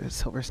qualify for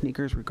silver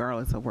sneakers,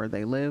 regardless of where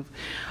they live.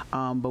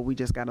 But we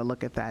just got to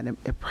look at that, and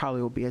it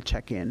probably will be a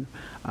check-in.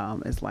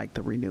 It's like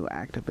the Renew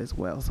Active as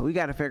well. So we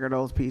got to figure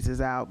those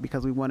pieces out,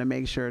 because we want to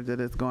make sure that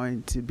it's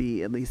going to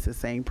be at least the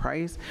same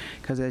price.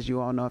 Because as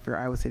you all know, if you're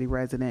Iowa City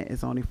resident,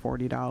 it's only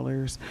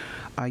 $40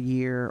 a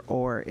year,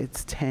 or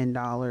it's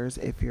 $10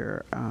 if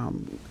you're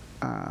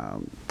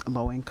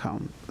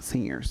low-income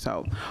senior.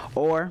 So,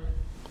 or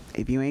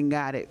if you ain't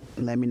got it,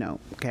 let me know,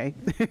 okay?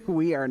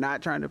 We are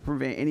not trying to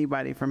prevent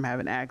anybody from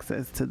having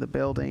access to the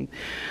building.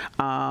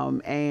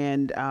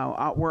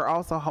 We're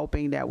also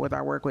hoping that with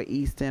our work with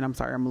Easton, I'm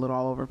sorry, I'm a little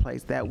all over the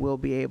place, that we'll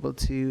be able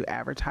to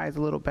advertise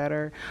a little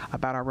better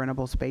about our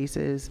rentable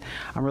spaces.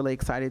 I'm really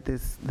excited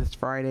this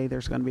Friday.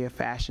 There's going to be a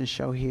fashion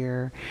show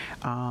here.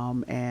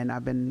 And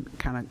I've been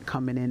kind of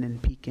coming in and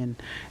peeking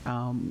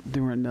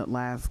during the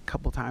last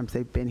couple times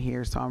they've been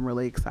here. So I'm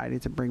really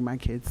excited to bring my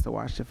kids to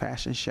watch the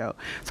fashion show.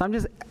 So I'm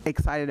just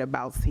excited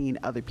about seeing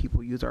other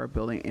people use our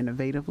building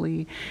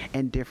innovatively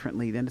and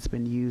differently than it's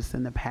been used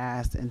in the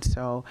past. And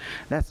so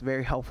that's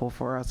very helpful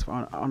for us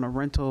on a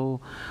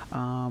rental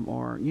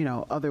or, you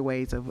know, other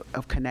ways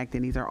of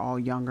connecting. These are all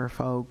younger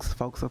folks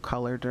of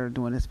color that are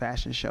doing this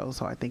fashion show.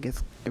 So I think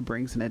it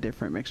brings in a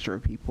different mixture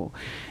of people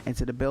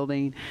into the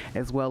building,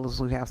 as well as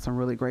we have some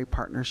really great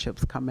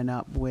partnerships coming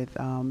up with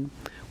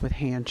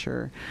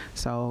Hansher.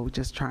 So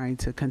just trying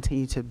to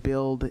continue to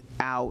build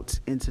out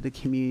into the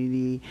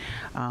community.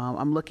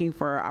 I'm looking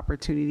for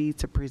opportunities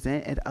to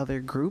present at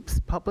other groups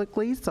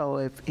publicly. So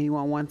if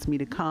anyone wants me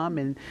to come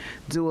and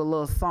do a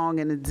little song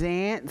and a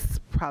dance,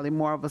 probably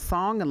more of a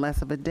song and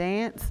less of a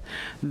dance,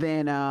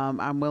 then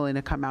I'm willing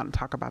to come out and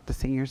talk about the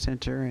Senior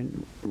Center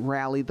and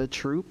rally the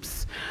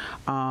troops,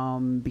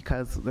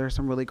 because there's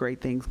some really great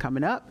things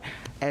coming up,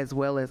 as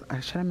well as,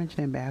 should I mention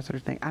the ambassador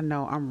thing? I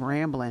know I'm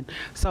rambling.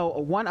 So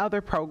one other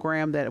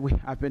program that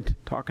I've been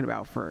talking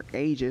about for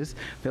ages,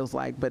 feels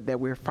like, but that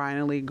we're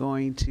finally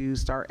going to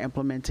start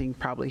implementing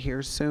probably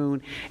here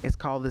soon, is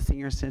called the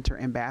Senior Center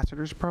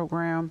Ambassadors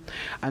Program.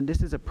 And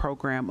this is a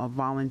program of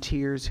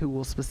volunteers who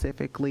will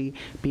specifically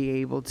be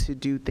able to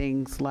do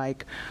things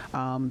like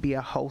be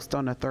a host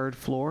on the third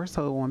floor.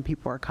 So when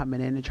people are coming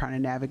in and trying to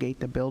navigate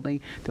the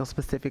building, they'll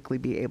specifically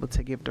be able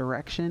to give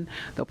direction.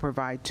 They'll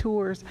provide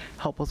tours,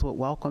 help us with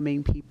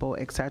welcoming people,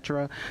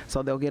 etc.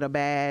 So they'll get a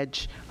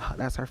badge.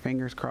 That's our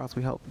fingers crossed.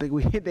 We hope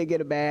they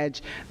get a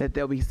badge that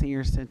they'll be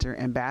Senior Center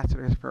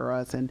ambassadors for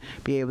us and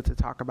be able to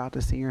talk about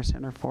the Senior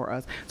Center for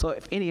us. So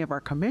if any of our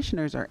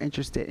commissioners are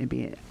interested in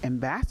being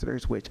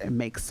ambassadors, which it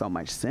makes so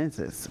much sense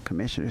as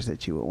commissioners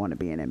that you would want to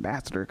be an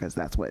ambassador, because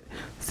that's what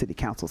city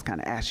council's kind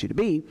of asked you to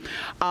be,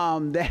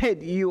 that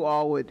you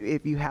all would,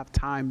 if you have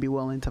time, be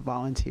willing to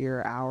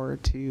volunteer an hour or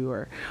two,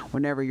 or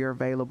whenever you're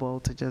available,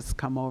 to just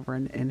come over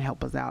and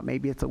help us out.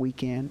 Maybe it's a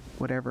weekend,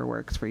 whatever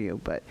works for you.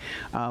 But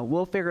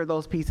we'll figure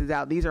those pieces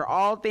out. These are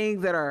all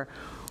things that are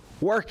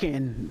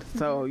working.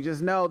 So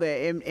just know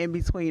that in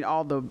between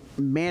all the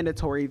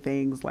mandatory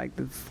things, like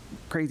this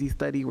crazy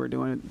study we're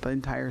doing the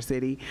entire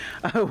city,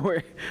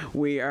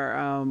 we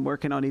are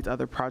working on these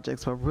other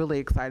projects. We're really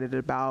excited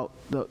about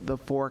the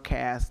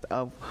forecast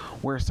of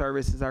where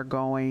services are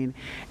going.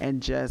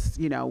 And just,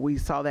 you know, we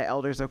saw that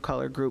Elders of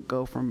Color group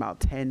go from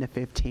about 10 to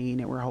 15,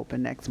 and we're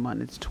hoping next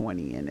month it's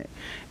 20 in it,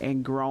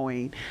 and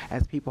growing,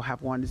 as people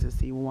have wanted to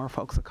see more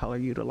folks of color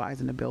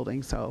utilizing the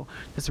building. So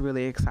just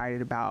really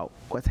excited about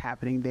what's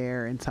happening there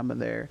and some of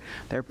their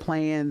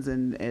plans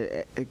and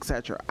et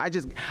cetera. I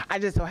just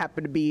so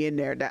happen to be in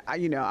there that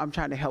I'm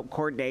trying to help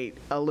coordinate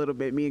a little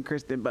bit, me and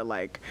Kristen, but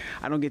like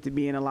I don't get to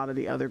be in a lot of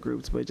the other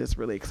groups, but just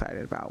really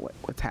excited about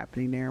what's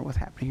happening there, what's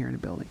happening here in the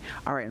building.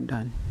 All right, I'm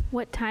done.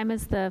 What time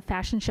is the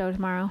fashion show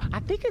tomorrow?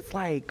 I think it's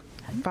like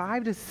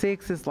 5 to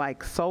 6 is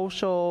like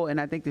social,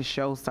 and I think the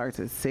show starts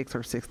at 6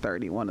 or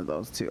 6:30, one of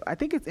those two. I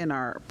think it's in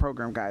our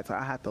program guide, so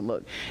I have to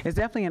look. It's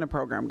definitely in a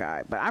program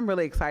guide, but I'm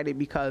really excited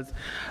because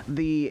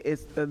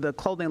the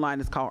clothing line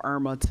is called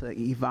Irma to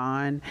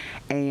Yvonne,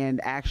 and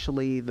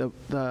actually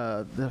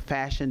the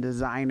fashion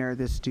designer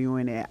that's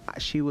doing it,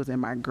 she was in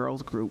my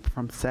girls group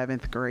from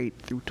 7th grade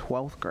through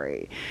 12th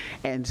grade,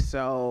 and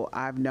so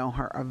I've known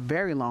her a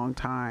very long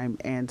time,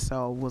 and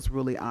so was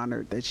really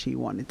honored that she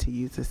wanted to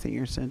use the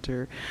Senior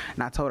Center.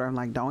 And I told her, I'm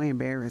like, don't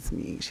embarrass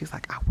me. She's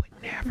like, I wouldn't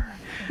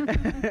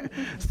never.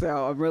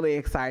 So I'm really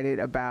excited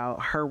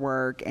about her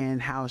work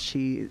and how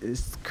she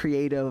is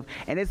creative.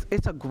 And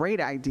it's a great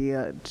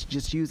idea,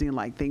 just using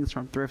like things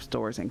from thrift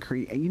stores and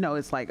create, you know,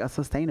 it's like a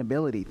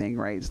sustainability thing,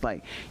 right? It's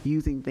like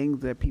using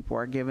things that people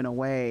are giving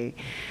away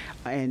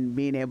and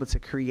being able to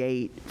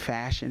create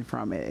fashion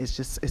from it.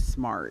 It's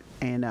smart.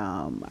 And,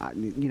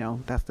 you know,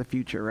 that's the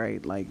future,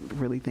 right? Like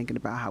really thinking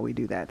about how we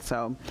do that.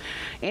 So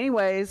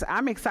anyways,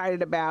 I'm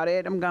excited about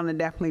it. I'm going to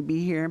definitely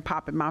be here and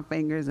popping my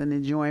fingers and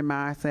enjoying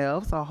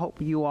myself. So I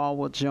hope you all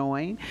will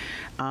join.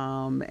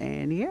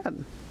 And yeah.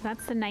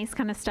 That's the nice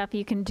kind of stuff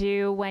you can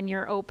do when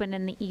you're open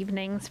in the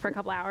evenings for a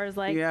couple hours.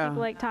 Like Yeah.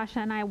 people like Tasha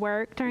and I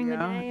work during the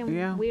Yeah, day, and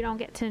yeah. we don't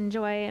get to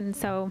enjoy. And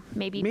so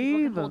maybe Me people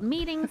can either. hold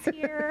meetings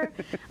here.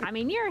 I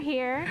mean, you're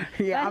here.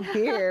 Yeah, but- I'm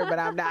here, but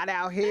I'm not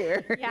out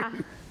here. Yeah.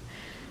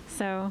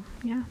 So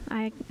yeah,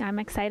 I'm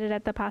excited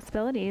at the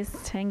possibilities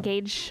to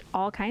engage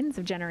all kinds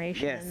of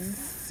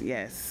generations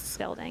Yes.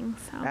 building.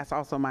 So That's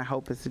also my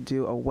hope, is to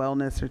do a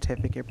wellness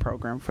certificate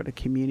program for the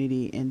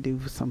community and do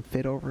some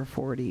Fit Over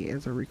 40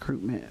 as a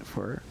recruitment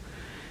for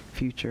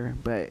future.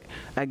 But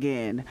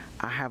again,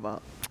 I have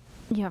a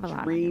you have a lot.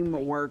 On your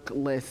dream work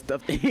list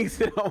of things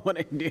that I want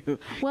to do.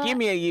 Well- Give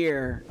me a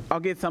year. I'll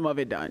get some of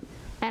it done.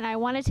 And I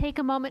want to take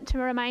a moment to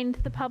remind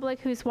the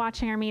public who's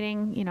watching our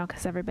meeting, you know,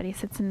 because everybody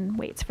sits and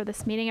waits for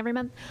this meeting every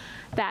month,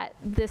 that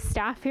the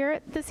staff here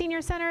at the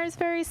Senior Center is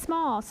very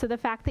small. So the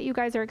fact that you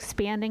guys are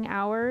expanding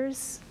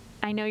hours,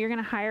 I know you're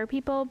going to hire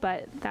people,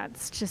 but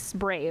that's just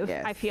brave.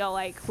 Yes. I feel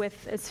like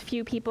with as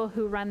few people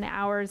who run the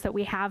hours that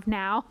we have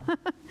now.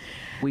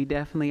 We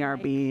definitely are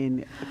Like-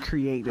 being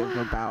creative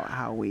about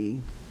how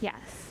we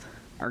Yes.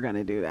 are going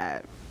to do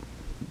that.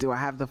 Do I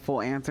have the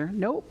full answer?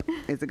 Nope.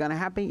 Is it going to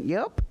happen?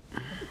 Yep.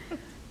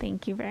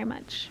 Thank you very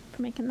much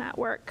for making that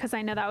work, because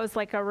I know that was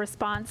like a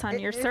response on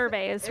your It's a-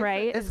 surveys,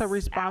 right? It's a is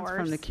response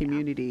from the hours. Yeah.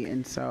 community,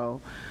 and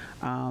so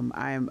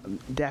I am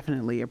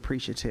definitely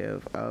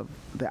appreciative of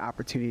the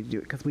opportunity to do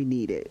it, because we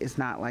need it. It's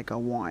not like a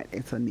want,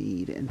 it's a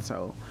need, and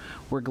so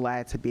we're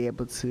glad to be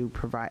able to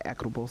provide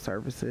equitable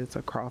services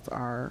across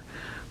our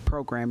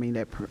programming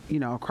that,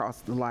 you know,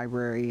 across the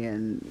library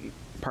and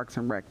Parks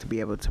and Rec, to be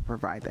able to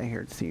provide that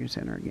here at the Senior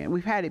Center again.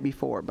 We've had it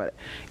before, but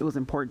it was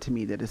important to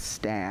me that it's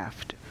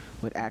staffed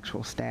with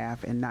actual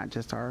staff and not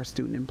just our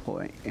student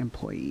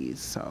employees.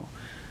 So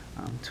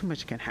too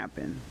much can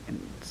happen,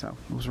 and so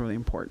it was really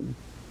important.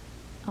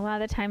 A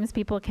lot of the times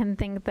people can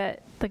think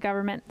that the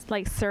government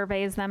like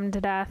surveys them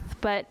to death,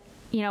 but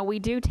you know, we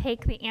do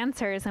take the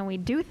answers and we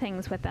do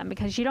things with them,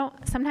 because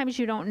sometimes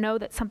you don't know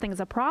that something's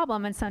a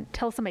problem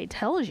until somebody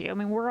tells you. I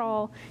mean, we're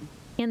all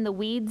in the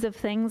weeds of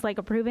things like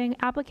approving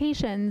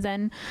applications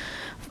and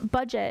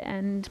budget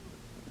and,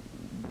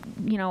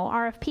 you know,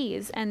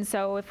 RFPs. And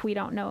so if we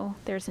don't know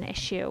there's an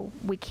issue,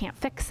 we can't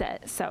fix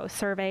it. So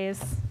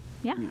surveys,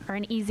 are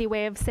an easy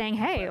way of saying,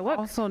 hey, look,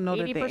 Also know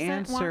that the 80%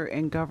 answer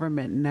in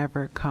government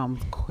never comes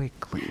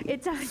quickly.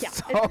 It's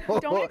So-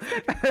 don't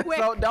expect quick.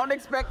 So don't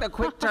expect a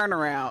quick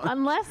turnaround.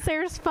 Unless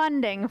there's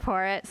funding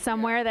for it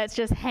somewhere that's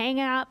just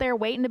hanging out there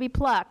waiting to be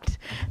plucked,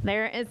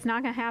 it's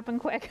not going to happen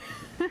quick.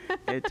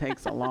 It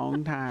takes a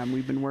long time.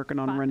 We've been working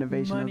on Fun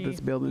renovation money. of this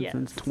building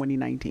since Yes.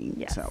 2019.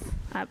 Yes. So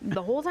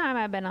The whole time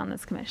I've been on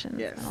this commission.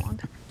 It's been a Yes. long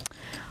time.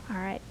 All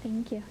right.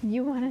 Thank you.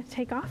 You want to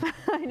take off?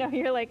 I know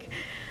you're like,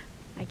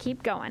 I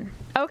keep going.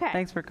 Okay.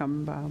 thanks for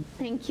coming, Bob.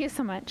 Thank you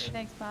so much.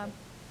 Thanks, Bob.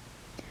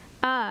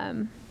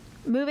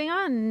 Moving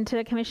on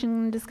to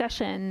commission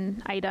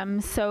discussion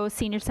items. So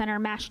Senior Center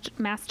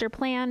master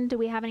plan, do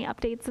we have any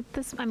updates at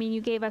this? I mean,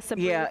 you gave us a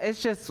brief. Yeah,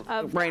 it's just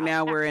of right the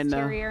now we're in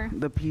exterior.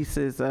 the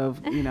pieces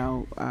of, you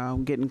know,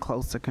 getting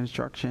close to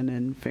construction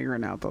and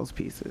figuring out those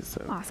pieces.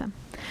 So. Awesome.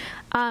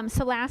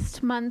 So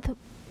last month,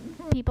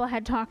 people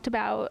had talked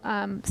about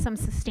some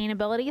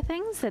sustainability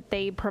things that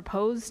they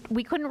proposed.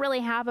 We couldn't really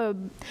have a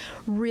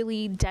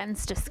really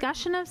dense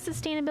discussion of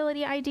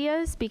sustainability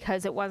ideas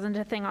because it wasn't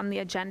a thing on the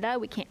agenda.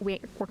 We're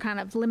kind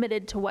of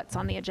limited to what's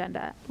on the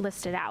agenda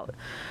listed out.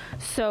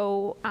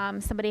 So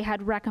somebody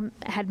had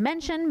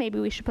mentioned maybe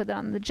we should put that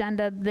on the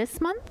agenda this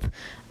month.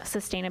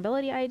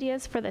 Sustainability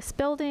ideas for this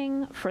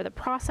building, for the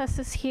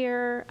processes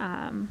here.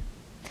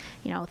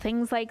 You know,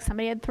 things like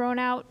somebody had thrown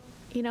out,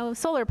 you know,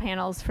 solar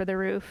panels for the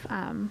roof.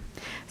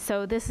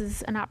 So this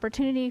is an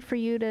opportunity for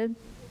you to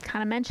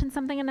kind of mention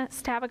something and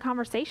us to have a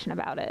conversation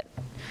about it.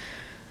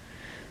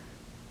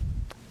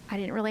 I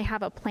didn't really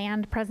have a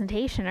planned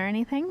presentation or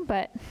anything,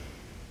 but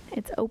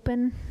it's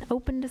open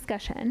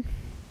discussion.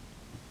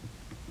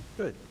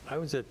 Good. I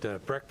was at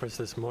breakfast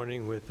this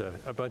morning with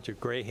a bunch of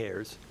gray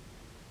hairs.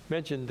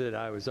 Mentioned that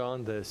I was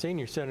on the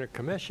Senior Center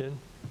Commission,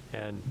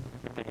 and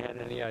if they had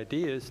any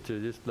ideas to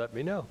just let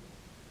me know.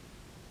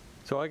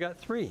 So I got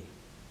 3.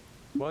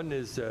 One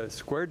is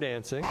square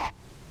dancing.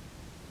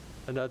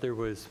 Another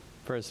was,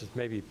 for instance,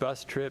 maybe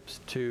bus trips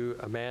to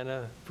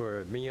Amana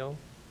for a meal.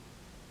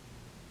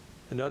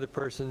 Another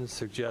person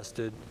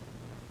suggested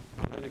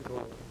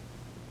political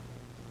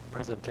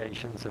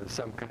presentations of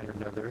some kind or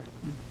another.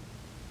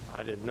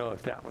 I didn't know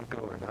if that would go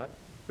or not,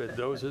 but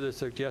those are the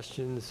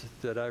suggestions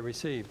that I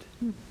received.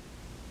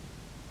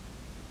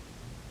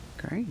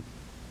 Great.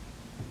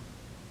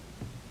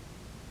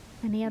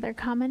 Any other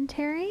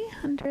commentary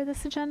under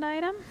this agenda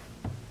item?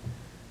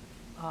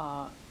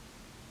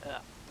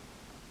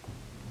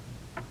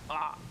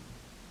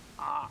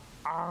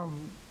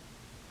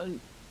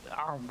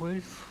 Our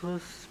wish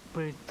list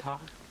be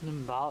talking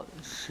about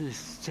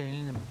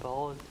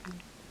sustainability.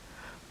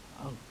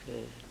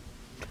 Okay.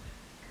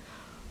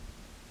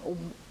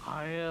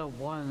 I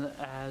want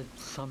to add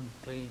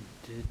something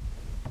to the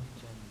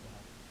agenda,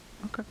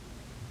 Okay.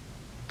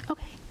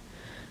 Okay.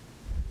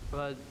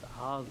 but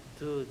I'll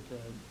do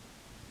that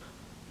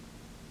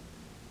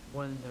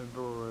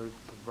whenever the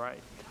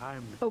right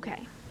time.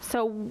 Okay.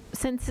 So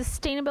since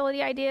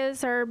sustainability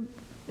ideas are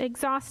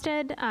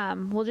exhausted,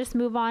 we'll just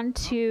move on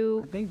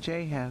to. I think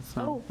Jay has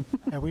some. Oh,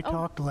 Yeah, we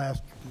talked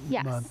last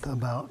Yes. month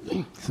about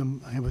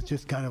some, it was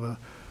just kind of a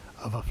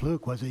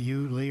fluke. Was it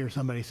you, Lee, or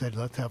somebody said,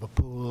 let's have a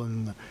pool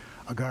and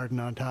a garden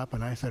on top?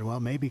 And I said, well,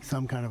 maybe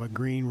some kind of a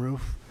green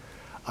roof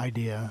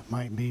idea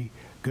might be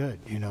good,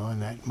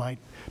 and that might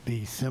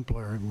be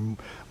simpler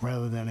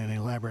rather than an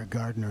elaborate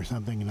garden or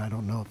something. And I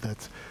don't know if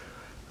that's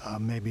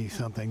maybe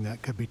something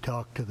that could be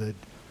talked to the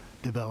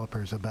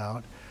developers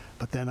about.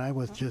 But then I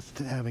was just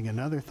having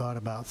another thought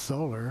about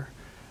solar.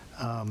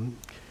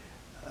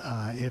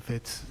 If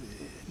it's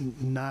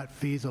not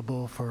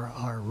feasible for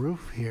our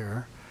roof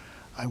here,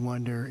 I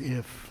wonder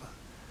if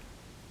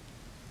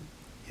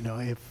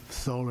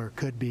solar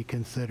could be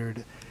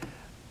considered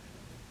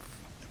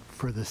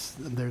for this.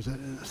 There's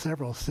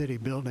several city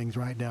buildings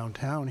right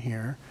downtown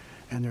here,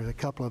 and there's a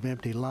couple of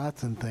empty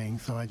lots and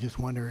things. So I just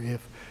wonder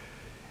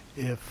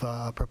if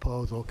a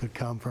proposal could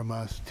come from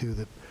us to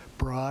the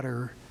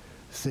broader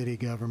city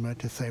government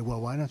to say, well,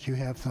 why don't you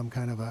have some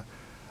kind of a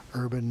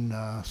urban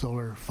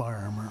solar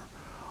farm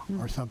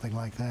or something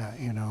like that,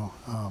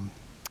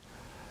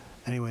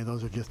 Anyway,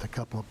 those are just a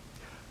couple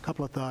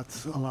of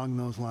thoughts along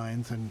those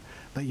lines.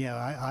 But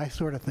yeah, I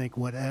sort of think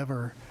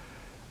whatever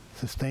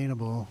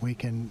sustainable we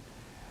can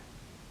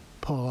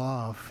pull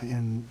off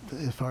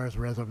as far as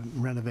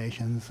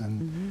renovations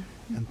and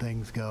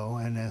things go,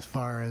 and as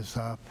far as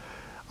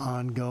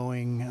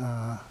ongoing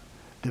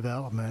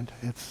development,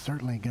 it's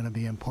certainly going to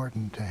be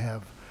important to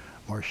have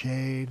more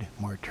shade,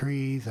 more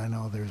trees. I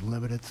know there's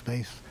limited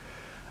space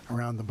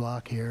around the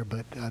block here,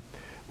 but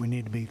we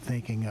need to be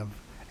thinking of,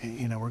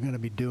 we're going to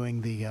be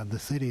doing the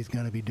city's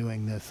going to be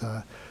doing this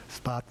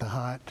Spot the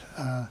Hot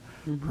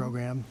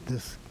program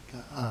this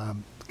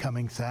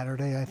coming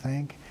Saturday, I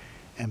think,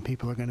 and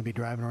people are going to be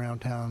driving around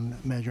town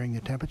measuring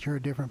the temperature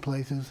at different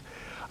places.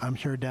 I'm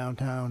sure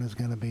downtown is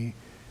going to be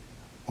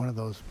one of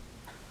those,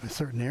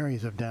 certain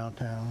areas of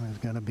downtown is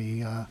going to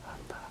be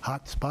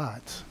hot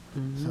spots.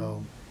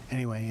 So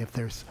anyway, if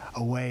there's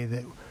a way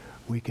that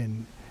we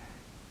can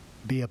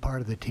be a part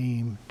of the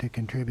team to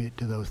contribute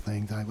to those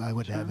things, I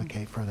would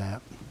advocate for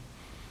that.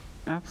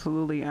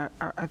 Absolutely.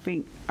 I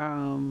think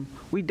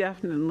we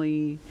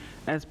definitely,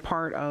 as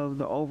part of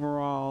the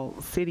overall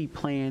city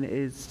plan,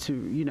 is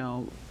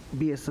to,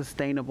 be as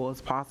sustainable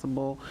as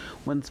possible.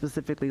 When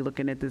specifically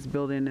looking at this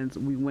building, and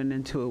we went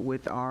into it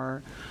with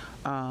our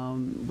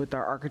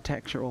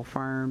architectural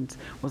firms,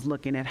 was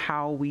looking at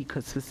how we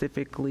could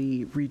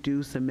specifically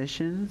reduce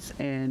emissions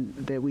and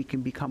that we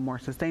can become more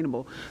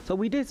sustainable. So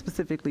we did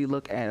specifically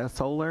look at a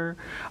solar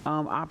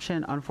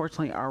option.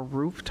 Unfortunately, our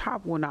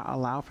rooftop will not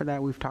allow for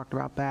that. We've talked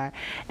about that.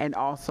 And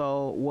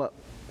also what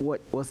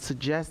was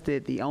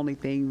suggested, the only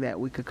thing that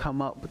we could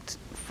come up with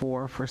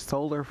for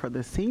solar for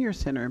the senior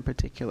center in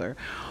particular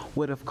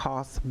would have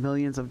cost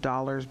millions of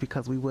dollars,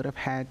 because we would have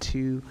had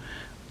to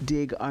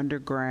dig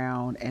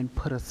underground and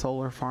put a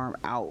solar farm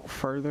out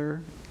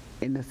further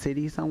in the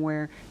city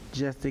somewhere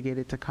just to get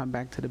it to come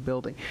back to the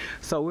building.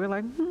 So we're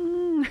like,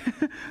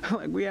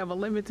 like we have a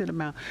limited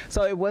amount.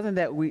 So it wasn't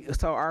that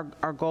so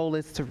our goal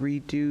is to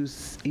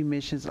reduce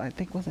emissions, I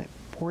think, was it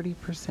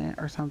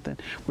 40% or something?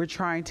 We're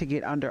trying to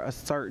get under a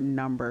certain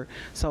number.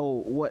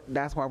 So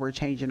that's why we're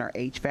changing our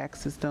HVAC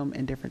system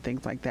and different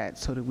things like that,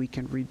 so that we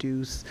can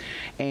reduce.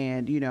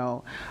 And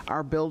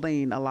our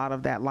building, a lot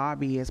of that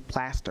lobby is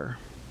plaster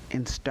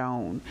and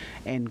stone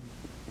and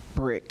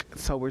brick,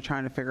 so we're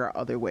trying to figure out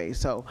other ways.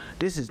 So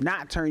this is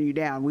not turning you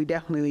down. We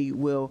definitely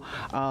will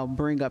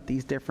bring up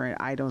these different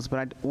items, but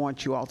I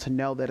want you all to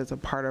know that as a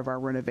part of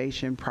our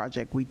renovation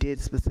project, we did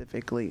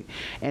specifically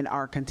and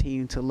are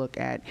continuing to look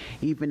at,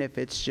 even if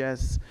it's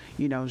just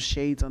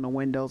shades on the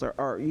windows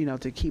or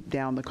to keep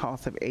down the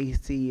cost of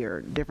AC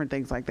or different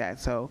things like that.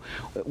 So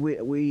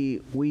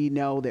we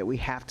know that we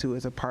have to,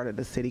 as a part of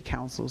the city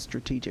council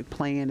strategic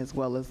plan, as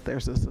well as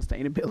there's a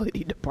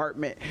sustainability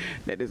department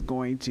that is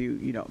going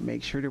to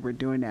make sure that we're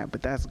doing that.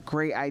 But that's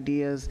great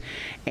ideas.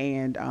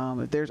 And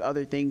if there's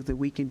other things that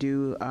we can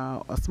do,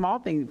 a small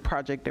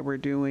project that we're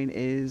doing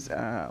is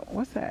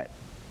what's that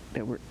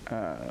we're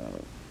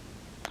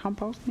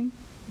composting.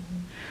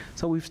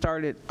 So we've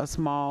started a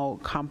small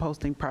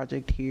composting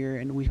project here,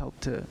 and we hope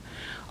to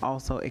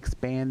also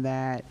expand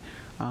that.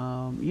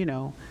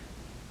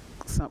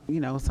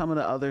 some of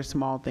the other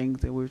small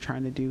things that we're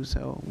trying to do.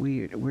 So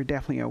we're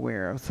definitely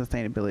aware of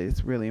sustainability.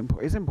 It's really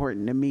important. It's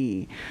important to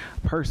me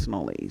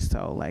personally.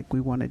 So like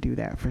we want to do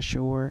that for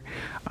sure.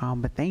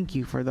 But thank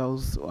you for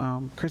those.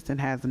 Kristen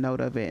has a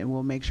note of it, and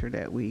we'll make sure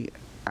that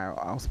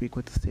I'll speak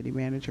with the city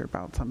manager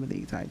about some of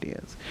these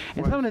ideas.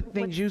 And some of the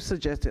things you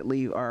suggested,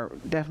 Lee, are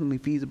definitely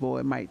feasible.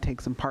 It might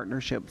take some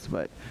partnerships,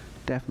 but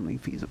definitely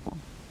feasible.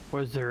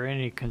 Was there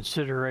any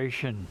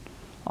consideration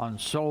on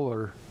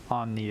solar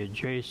on the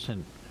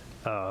adjacent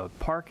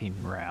parking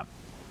ramp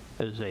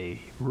as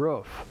a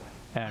roof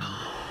and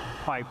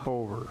pipe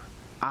over?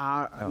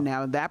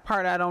 Now that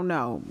part I don't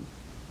know.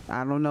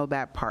 I don't know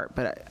that part,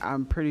 but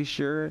I'm pretty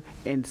sure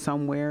in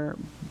somewhere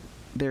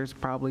there's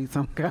probably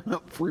some kind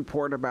of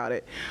report about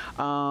it.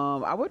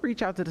 I would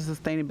reach out to the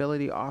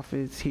sustainability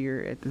office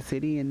here at the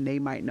city, and they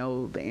might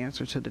know the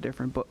answer to the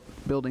different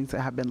buildings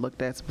that have been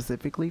looked at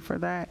specifically for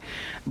that,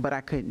 but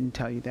I couldn't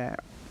tell you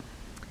that.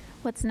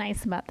 What's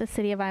nice about the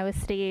city of Iowa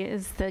City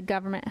is the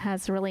government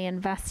has really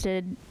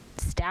invested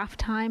staff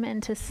time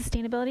into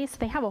sustainability. So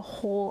they have a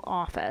whole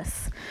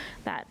office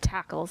that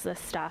tackles this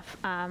stuff.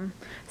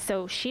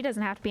 So she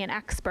doesn't have to be an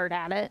expert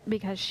at it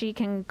because she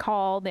can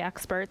call the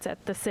experts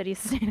at the city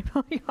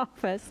sustainability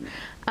office.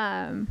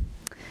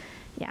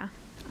 Yeah.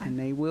 And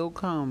they will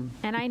come.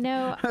 And I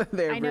know,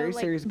 They're I know, very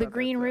like, serious the about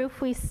green that roof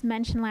we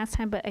mentioned last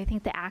time, but I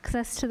think the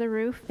access to the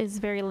roof is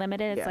very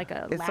limited. It's like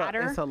a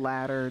ladder. It's a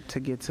ladder to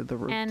get to the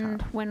rooftop. And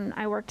when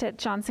I worked at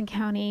Johnson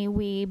County,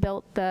 we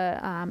built the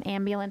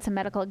ambulance and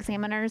medical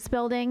examiners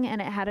building, and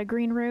it had a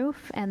green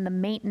roof, and the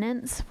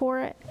maintenance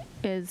for it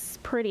is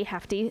pretty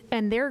hefty.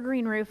 And their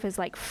green roof is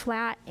like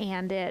flat,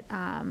 and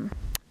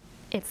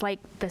it's like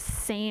the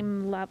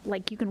same level,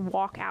 like you can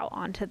walk out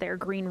onto their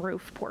green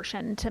roof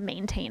portion to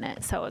maintain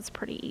it, so it's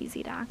pretty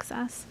easy to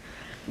access.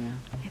 Yeah.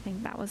 I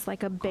think that was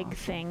like a big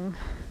thing,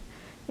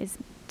 is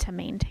to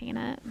maintain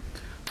it.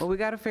 Well, we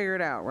got to figure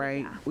it out,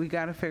 right? Yeah. We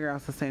got to figure out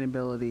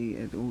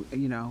sustainability.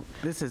 You know,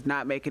 this is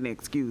not making an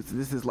excuse.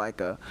 This is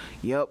like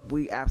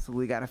we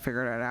absolutely got to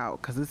figure that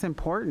out because it's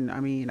important. I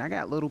mean, I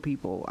got little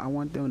people. I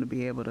want them to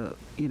be able to,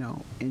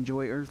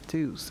 enjoy Earth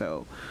too.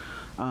 So,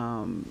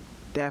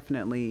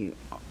 definitely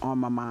on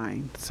my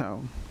mind.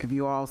 So if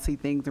you all see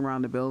things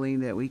around the building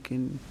that we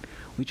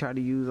try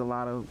to use a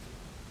lot of,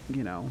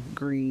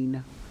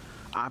 green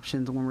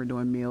options when we're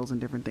doing meals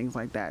and different things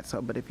like that. So,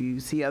 but if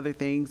you see other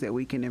things that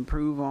we can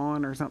improve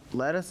on or something,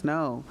 let us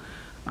know.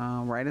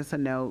 Write us a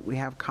note. We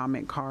have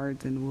comment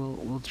cards, and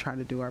we'll try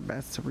to do our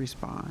best to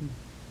respond.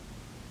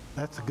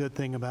 That's a good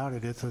thing about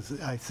it.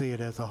 I see it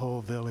as a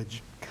whole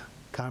village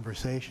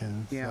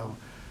conversation. Yeah.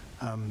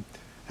 So,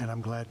 and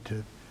I'm glad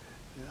to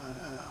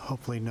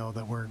hopefully know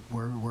that we're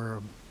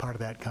a part of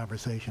that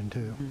conversation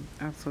too.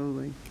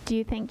 Absolutely. Do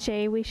you think,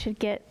 Jay, we should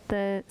get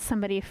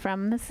somebody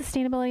from the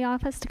sustainability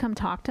office to come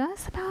talk to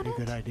us about it?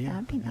 Be a good idea.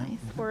 That'd be Yeah. nice.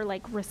 Or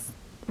like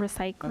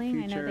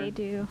recycling. I know they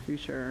do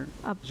Future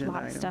a agenda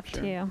lot of item, stuff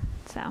sure. too.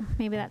 So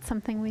maybe that's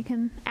something we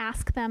can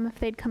ask them if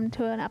they'd come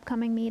to an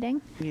upcoming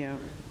meeting. Yeah.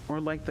 Or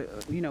like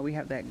we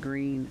have that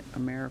Green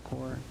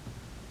AmeriCorps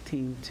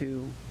team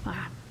too. Wow,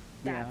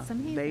 that's Yeah.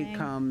 amazing. They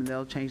come,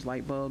 they'll change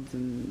light bulbs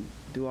and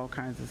do all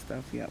kinds of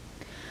stuff. Yep.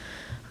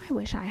 I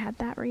wish I had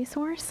that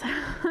resource.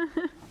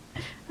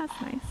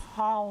 That's nice.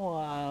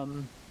 How,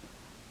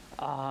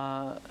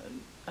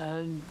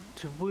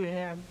 do we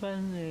have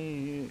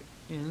any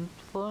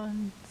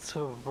influence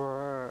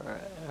over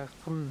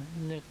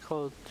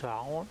ecumenical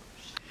towers?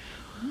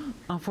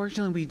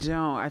 Unfortunately, we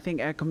don't. I think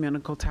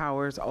Ecumenical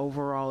Towers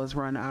overall is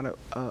run out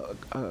of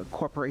a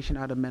corporation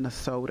out of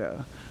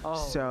Minnesota. Oh.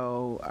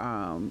 So,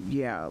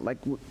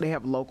 they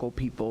have local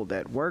people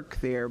that work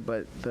there,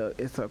 but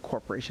it's a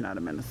corporation out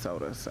of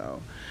Minnesota.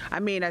 So, I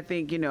mean, I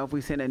think, if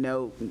we send a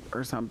note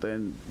or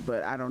something,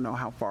 but I don't know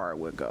how far it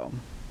would go.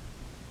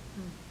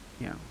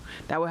 Yeah.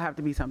 That would have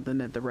to be something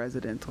that the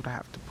residents would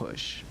have to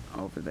push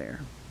over there.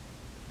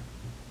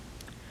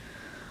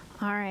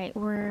 All right,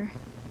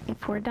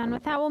 if we're done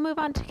with that, we'll move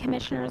on to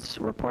Commissioner's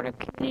Report of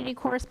Community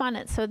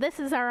Correspondence. So this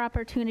is our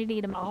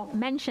opportunity to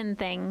mention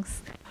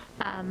things.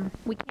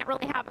 We can't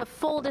really have a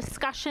full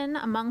discussion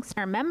amongst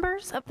our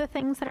members of the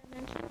things that are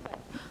mentioned, but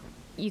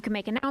you can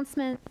make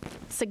announcements,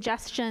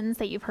 suggestions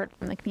that you've heard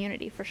from the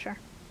community for sure.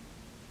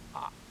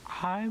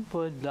 I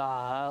would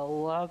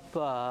love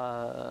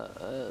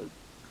a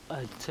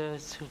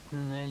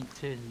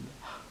designated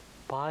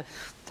bus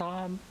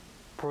stop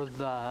for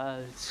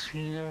the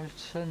senior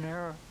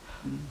center,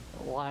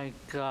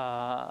 like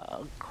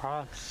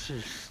across the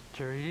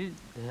street.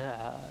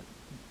 The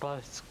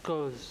bus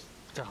goes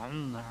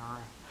down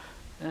there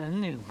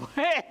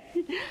anyway,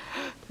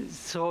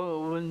 so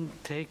it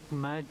wouldn't take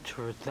much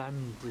for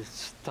them to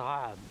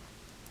stop.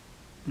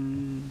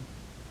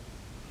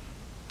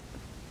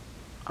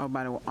 Oh,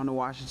 on the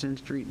Washington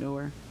Street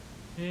door?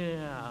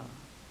 Yeah.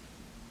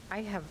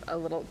 I have a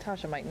little,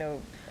 Tasha might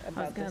know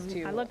about this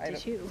too. I looked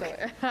at you. So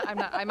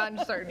I'm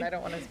uncertain, I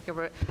don't want to speak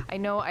over it. I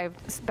know I've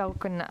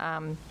spoken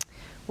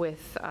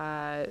with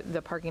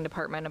the parking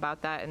department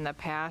about that in the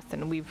past,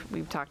 and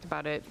we've talked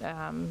about it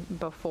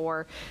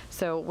before.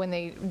 So when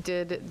they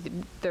did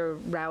the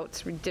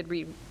routes,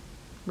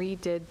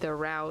 redid the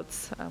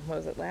routes, what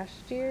was it, last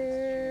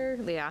year?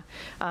 Yeah.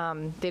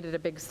 They did a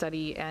big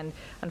study, and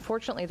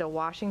unfortunately the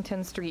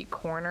Washington Street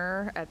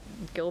corner at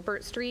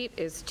Gilbert Street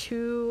is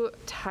too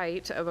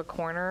tight of a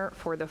corner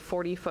for the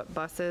 40-foot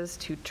buses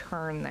to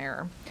turn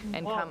there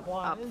and come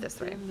up this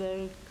way. Did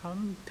they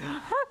come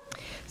down?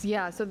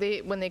 Yeah, so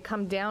when they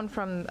come down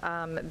from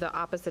the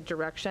opposite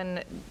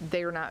direction,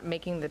 they're not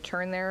making the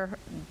turn there.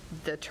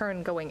 The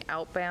turn going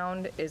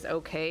outbound is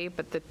okay,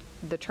 but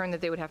the turn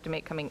that they would have to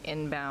make coming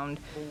inbound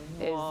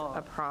is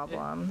a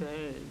problem,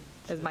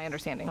 is my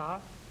understanding.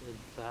 Stop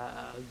at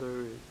the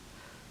other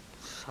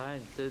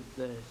side of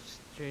the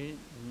street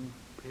and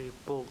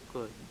people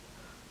could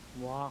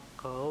walk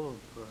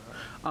over.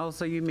 Oh,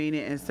 so you mean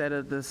it instead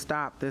of the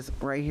stop that's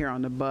right here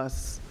on the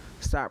bus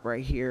stop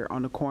right here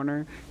on the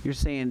corner, you're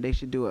saying they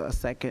should do a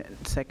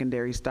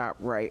secondary stop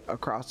right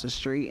across the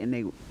street,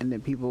 and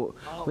then people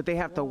would they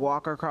have to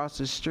walk across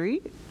the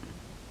street?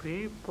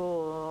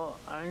 People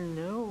I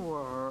knew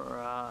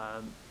were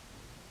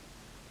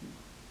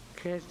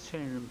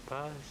catching a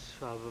bus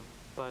up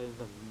by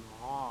the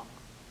mall.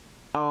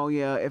 Oh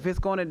yeah, if it's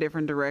going a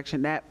different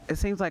direction, that it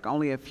seems like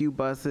only a few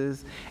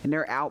buses, and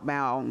they're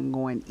outbound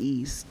going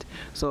east.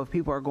 So if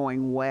people are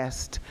going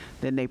west,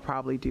 then they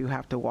probably do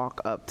have to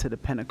walk up to the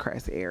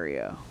Pentacrest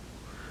area.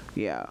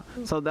 Yeah.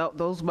 So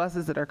those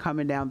buses that are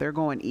coming down, they're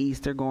going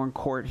east. They're going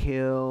Court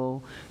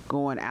Hill,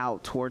 going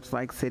out towards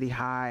like City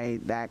High,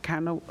 that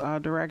kind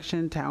of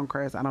direction.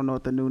 Towncrest. I don't know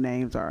what the new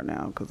names are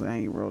now because I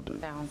ain't real.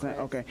 Towncrest.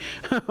 Okay.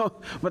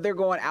 But they're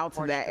going out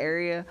to that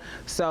area.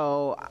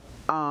 So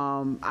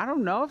I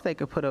don't know if they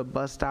could put a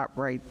bus stop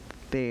right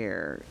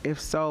there. If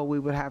so, we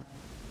would have,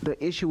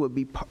 the issue would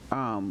be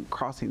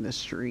crossing the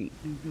street.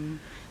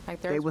 Like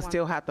They would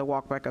still have to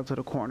walk back up to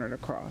the corner to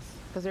cross.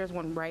 Because there's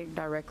one right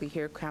directly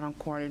here, kind of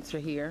corner to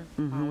here,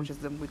 which is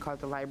we call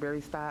it the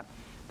library stop.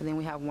 But then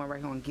we have one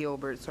right here on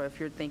Gilbert. So if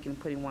you're thinking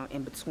putting one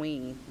in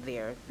between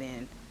there,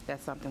 then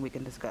that's something we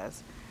can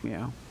discuss.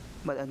 Yeah.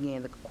 But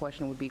again, the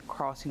question would be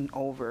crossing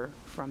over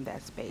from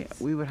that space.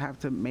 Yeah, we would have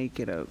to make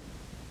it a,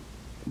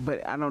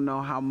 but I don't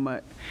know how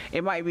much.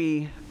 It might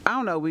be, I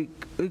don't know, we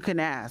can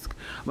ask.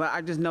 But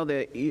I just know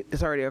that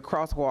it's already a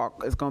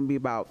crosswalk. It's going to be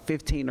about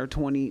 15 or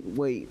 20,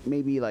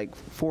 maybe like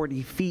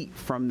 40 feet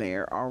from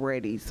there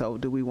already. So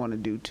do we want to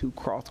do two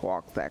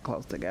crosswalks that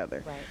close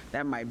together? Right.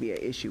 That might be an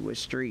issue with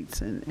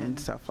streets and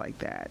stuff like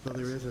that. So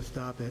there is a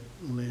stop at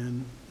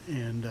Lynn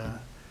and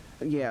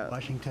Yeah.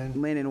 Washington,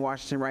 Lynn and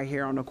Washington right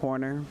here on the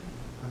corner.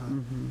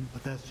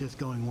 but that's just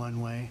going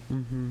one way.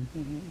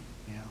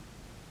 Yeah.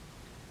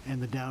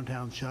 And the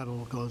downtown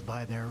shuttle goes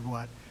by there,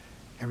 what,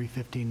 every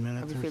 15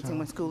 minutes Every or so? 15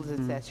 when school is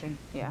in session,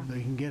 yeah. So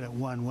you can get it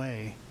one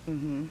way,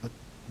 but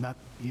not,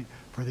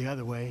 for the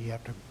other way, you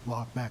have to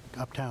walk back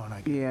uptown,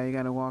 I guess. Yeah, you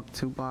got to walk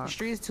 2 blocks.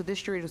 This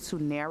street is too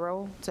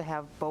narrow to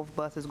have both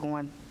buses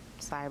going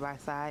side by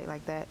side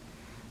like that.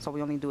 So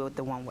we only do it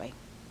the one way.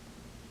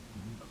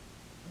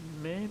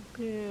 Maybe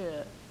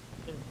it'd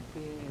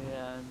be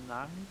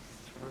nice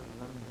for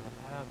them to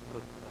have a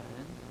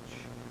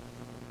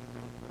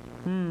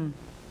bench.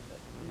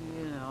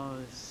 You know,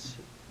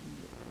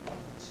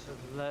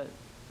 to let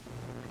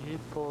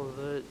people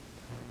that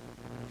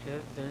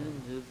get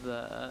into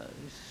the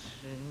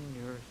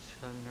senior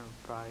center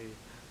by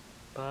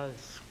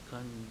bus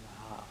can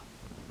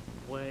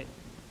wait.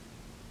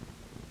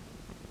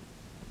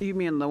 You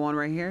mean the one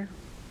right here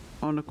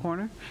on the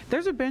corner?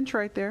 There's a bench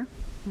right there.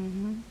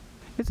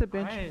 It's a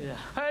bench.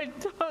 I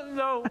don't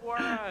know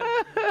where.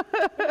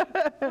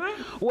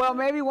 Well,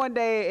 maybe one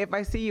day if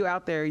I see you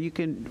out there, you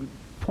can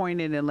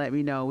point it and let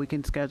me know. We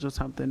can schedule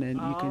something and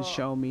you can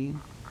show me.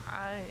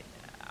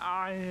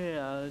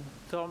 I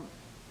don't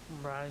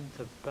ride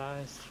the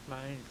bus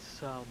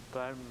myself.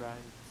 I ride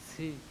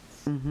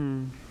seats.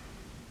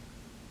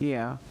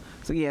 Yeah.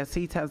 So yeah,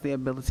 Seats has the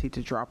ability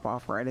to drop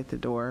off right at the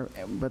door,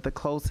 but the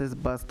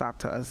closest bus stop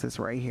to us is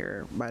right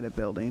here by the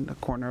building, the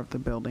corner of the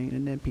building,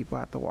 and then people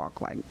have to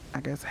walk like, I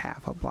guess,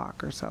 half a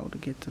block or so to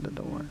get to the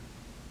door.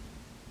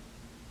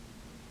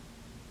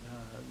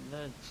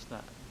 That's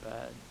not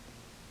bad.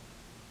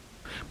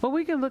 But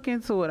we can look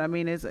into it. I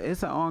mean, it's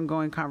an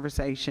ongoing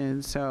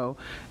conversation. So,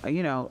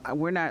 you know,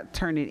 we're not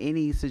turning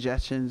any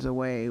suggestions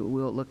away.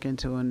 We'll look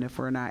into it, and if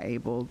we're not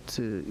able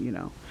to, you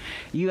know,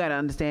 you got to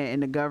understand, in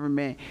the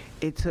government,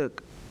 it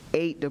took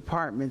 8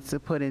 departments to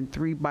put in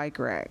 3 bike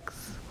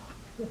racks.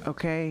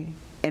 Okay?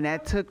 And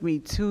that took me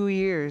 2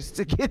 years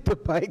to get the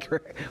bike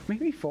rack,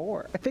 maybe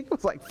 4. I think it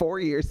was like 4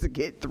 years to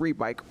get 3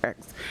 bike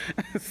racks.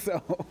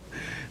 So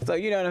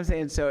you know what I'm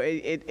saying. So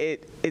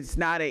it's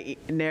not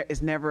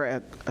it's never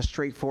a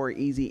straightforward,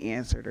 easy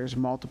answer. There's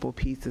multiple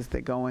pieces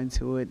that go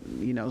into it.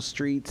 You know,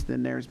 streets.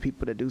 Then there's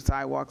people that do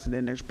sidewalks, and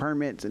then there's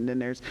permits, and then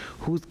there's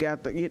who's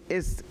got the.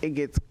 It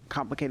gets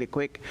complicated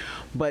quick,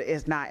 but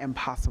it's not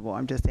impossible.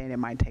 I'm just saying it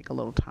might take a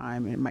little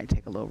time. And it might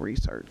take a little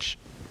research.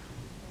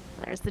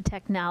 There's the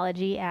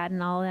technology,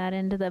 adding all that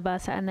into the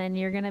bus, and then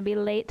you're going to be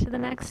late to the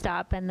next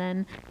stop, and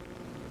then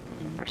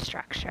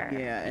infrastructure.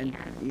 Yeah, and,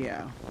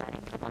 yeah,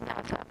 Letting people know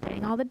to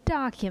updating all the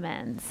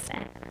documents.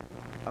 And,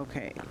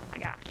 okay. oh my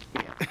gosh,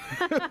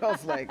 I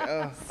was like,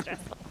 ugh.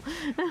 stressful.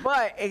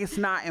 But it's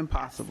not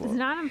impossible. It's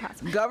not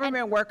impossible.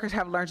 Government workers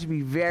have learned to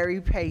be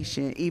very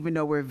patient, even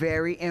though we're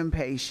very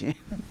impatient.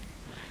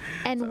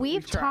 And So we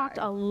we've talked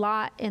try. a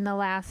lot in the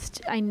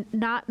last,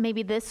 not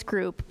maybe this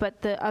group,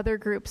 but the other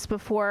groups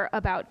before,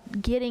 about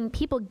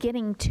people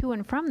getting to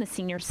and from the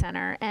senior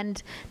center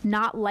and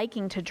not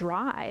liking to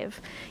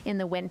drive in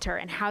the winter.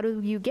 And how do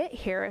you get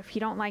here if you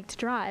don't like to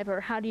drive?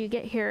 Or how do you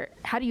get here?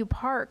 How do you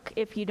park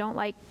if you don't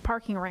like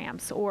parking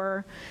ramps?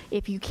 Or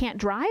if you can't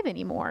drive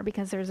anymore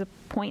because there's a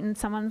point in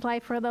someone's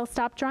life where they'll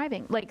stop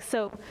driving.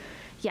 So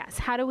yes,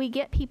 how do we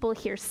get people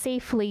here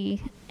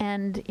safely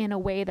and in a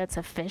way that's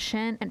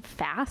efficient and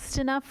fast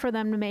enough for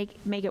them to make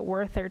it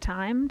worth their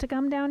time to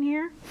come down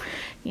here?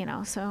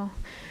 So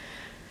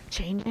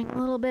changing a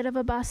little bit of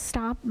a bus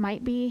stop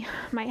might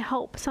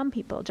help some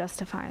people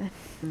justify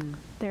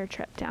their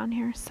trip down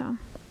here. So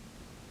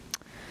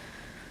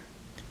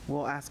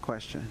We'll ask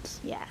questions.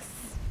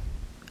 yes.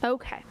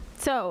 Okay.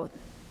 So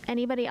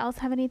anybody else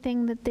have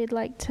anything that they'd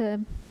like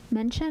to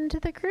mention to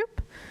the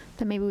group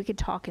that maybe we could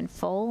talk in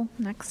full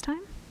next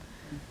time?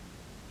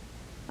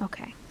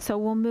 Okay, so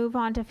we'll move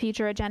on to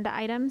future agenda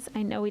items.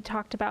 I know we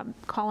talked about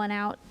calling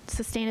out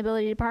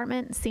Sustainability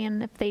Department,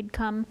 seeing if they'd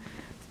come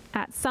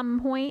at some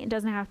point. It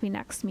doesn't have to be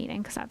next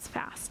meeting because that's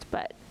fast,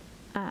 but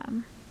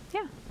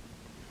yeah.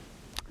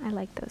 I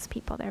like those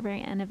people. They're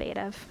very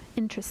innovative,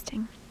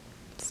 interesting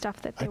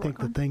stuff that they I think work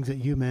the on. things that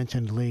you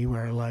mentioned, Lee,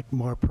 were like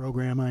more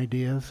program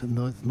ideas, and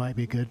those might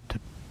be good to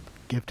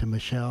give to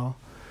Michelle.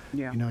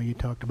 Yeah. You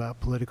talked about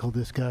political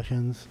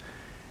discussions,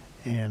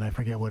 and I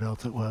forget what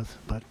else it was,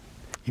 but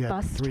you had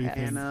Bus 3 trips.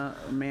 things.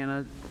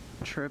 Mana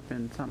trip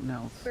and something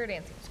else. Square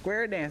dancing.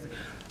 Square dancing.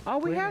 Oh,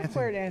 we Square have dancing.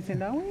 square dancing,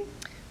 don't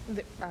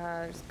we?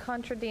 There's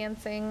contra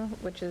dancing,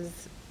 which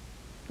is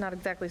not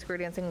exactly square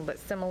dancing, but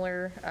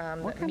similar. What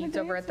That kind of meets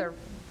over at the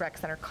rec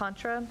center.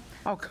 Contra.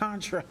 Oh,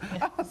 Contra.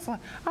 I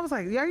was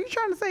like, are you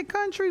trying to say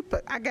country?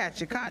 But I got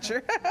you,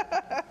 Contra.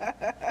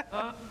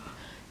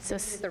 So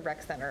The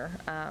rec center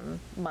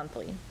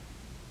monthly.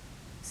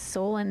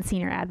 Solon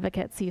Senior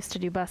Advocates used to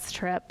do bus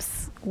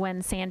trips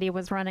when Sandy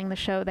was running the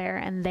show there,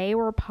 and they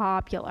were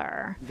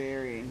popular.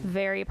 Very.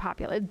 Very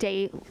popular.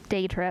 Day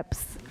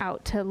trips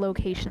out to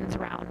locations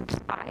around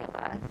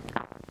Iowa.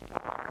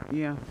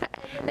 Yeah.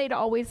 They'd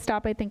always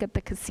stop, I think, at the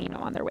casino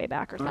on their way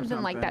back or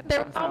something like that.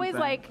 There was always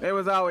like There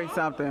was always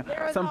something.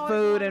 there was Some always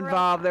food one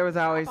involved. There was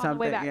always on the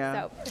way something. back.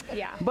 Yeah. So,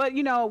 yeah. But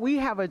we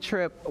have a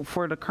trip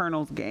for the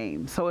Colonel's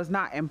game, so it's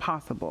not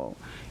impossible.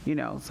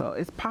 So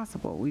it's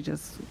possible.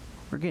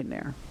 We're getting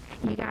there.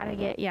 You gotta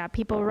get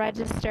people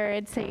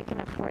registered so you can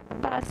afford the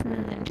bus, and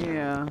then enjoy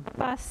Yeah. the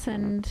bus,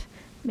 and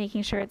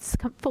making sure it's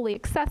fully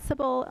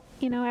accessible,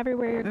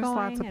 everywhere you're There's going.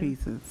 lots of and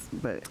pieces,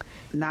 but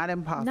not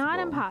impossible. Not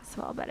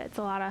impossible, but it's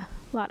a lot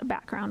of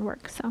background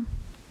work. So,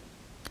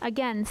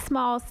 again,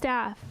 small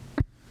staff.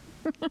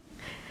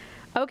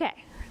 Okay.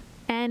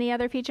 Any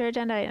other future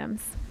agenda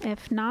items?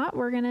 If not,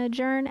 we're gonna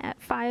adjourn at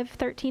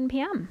 5:13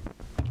 p.m.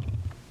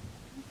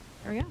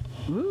 There we go.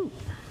 Woo.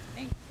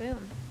 Boom.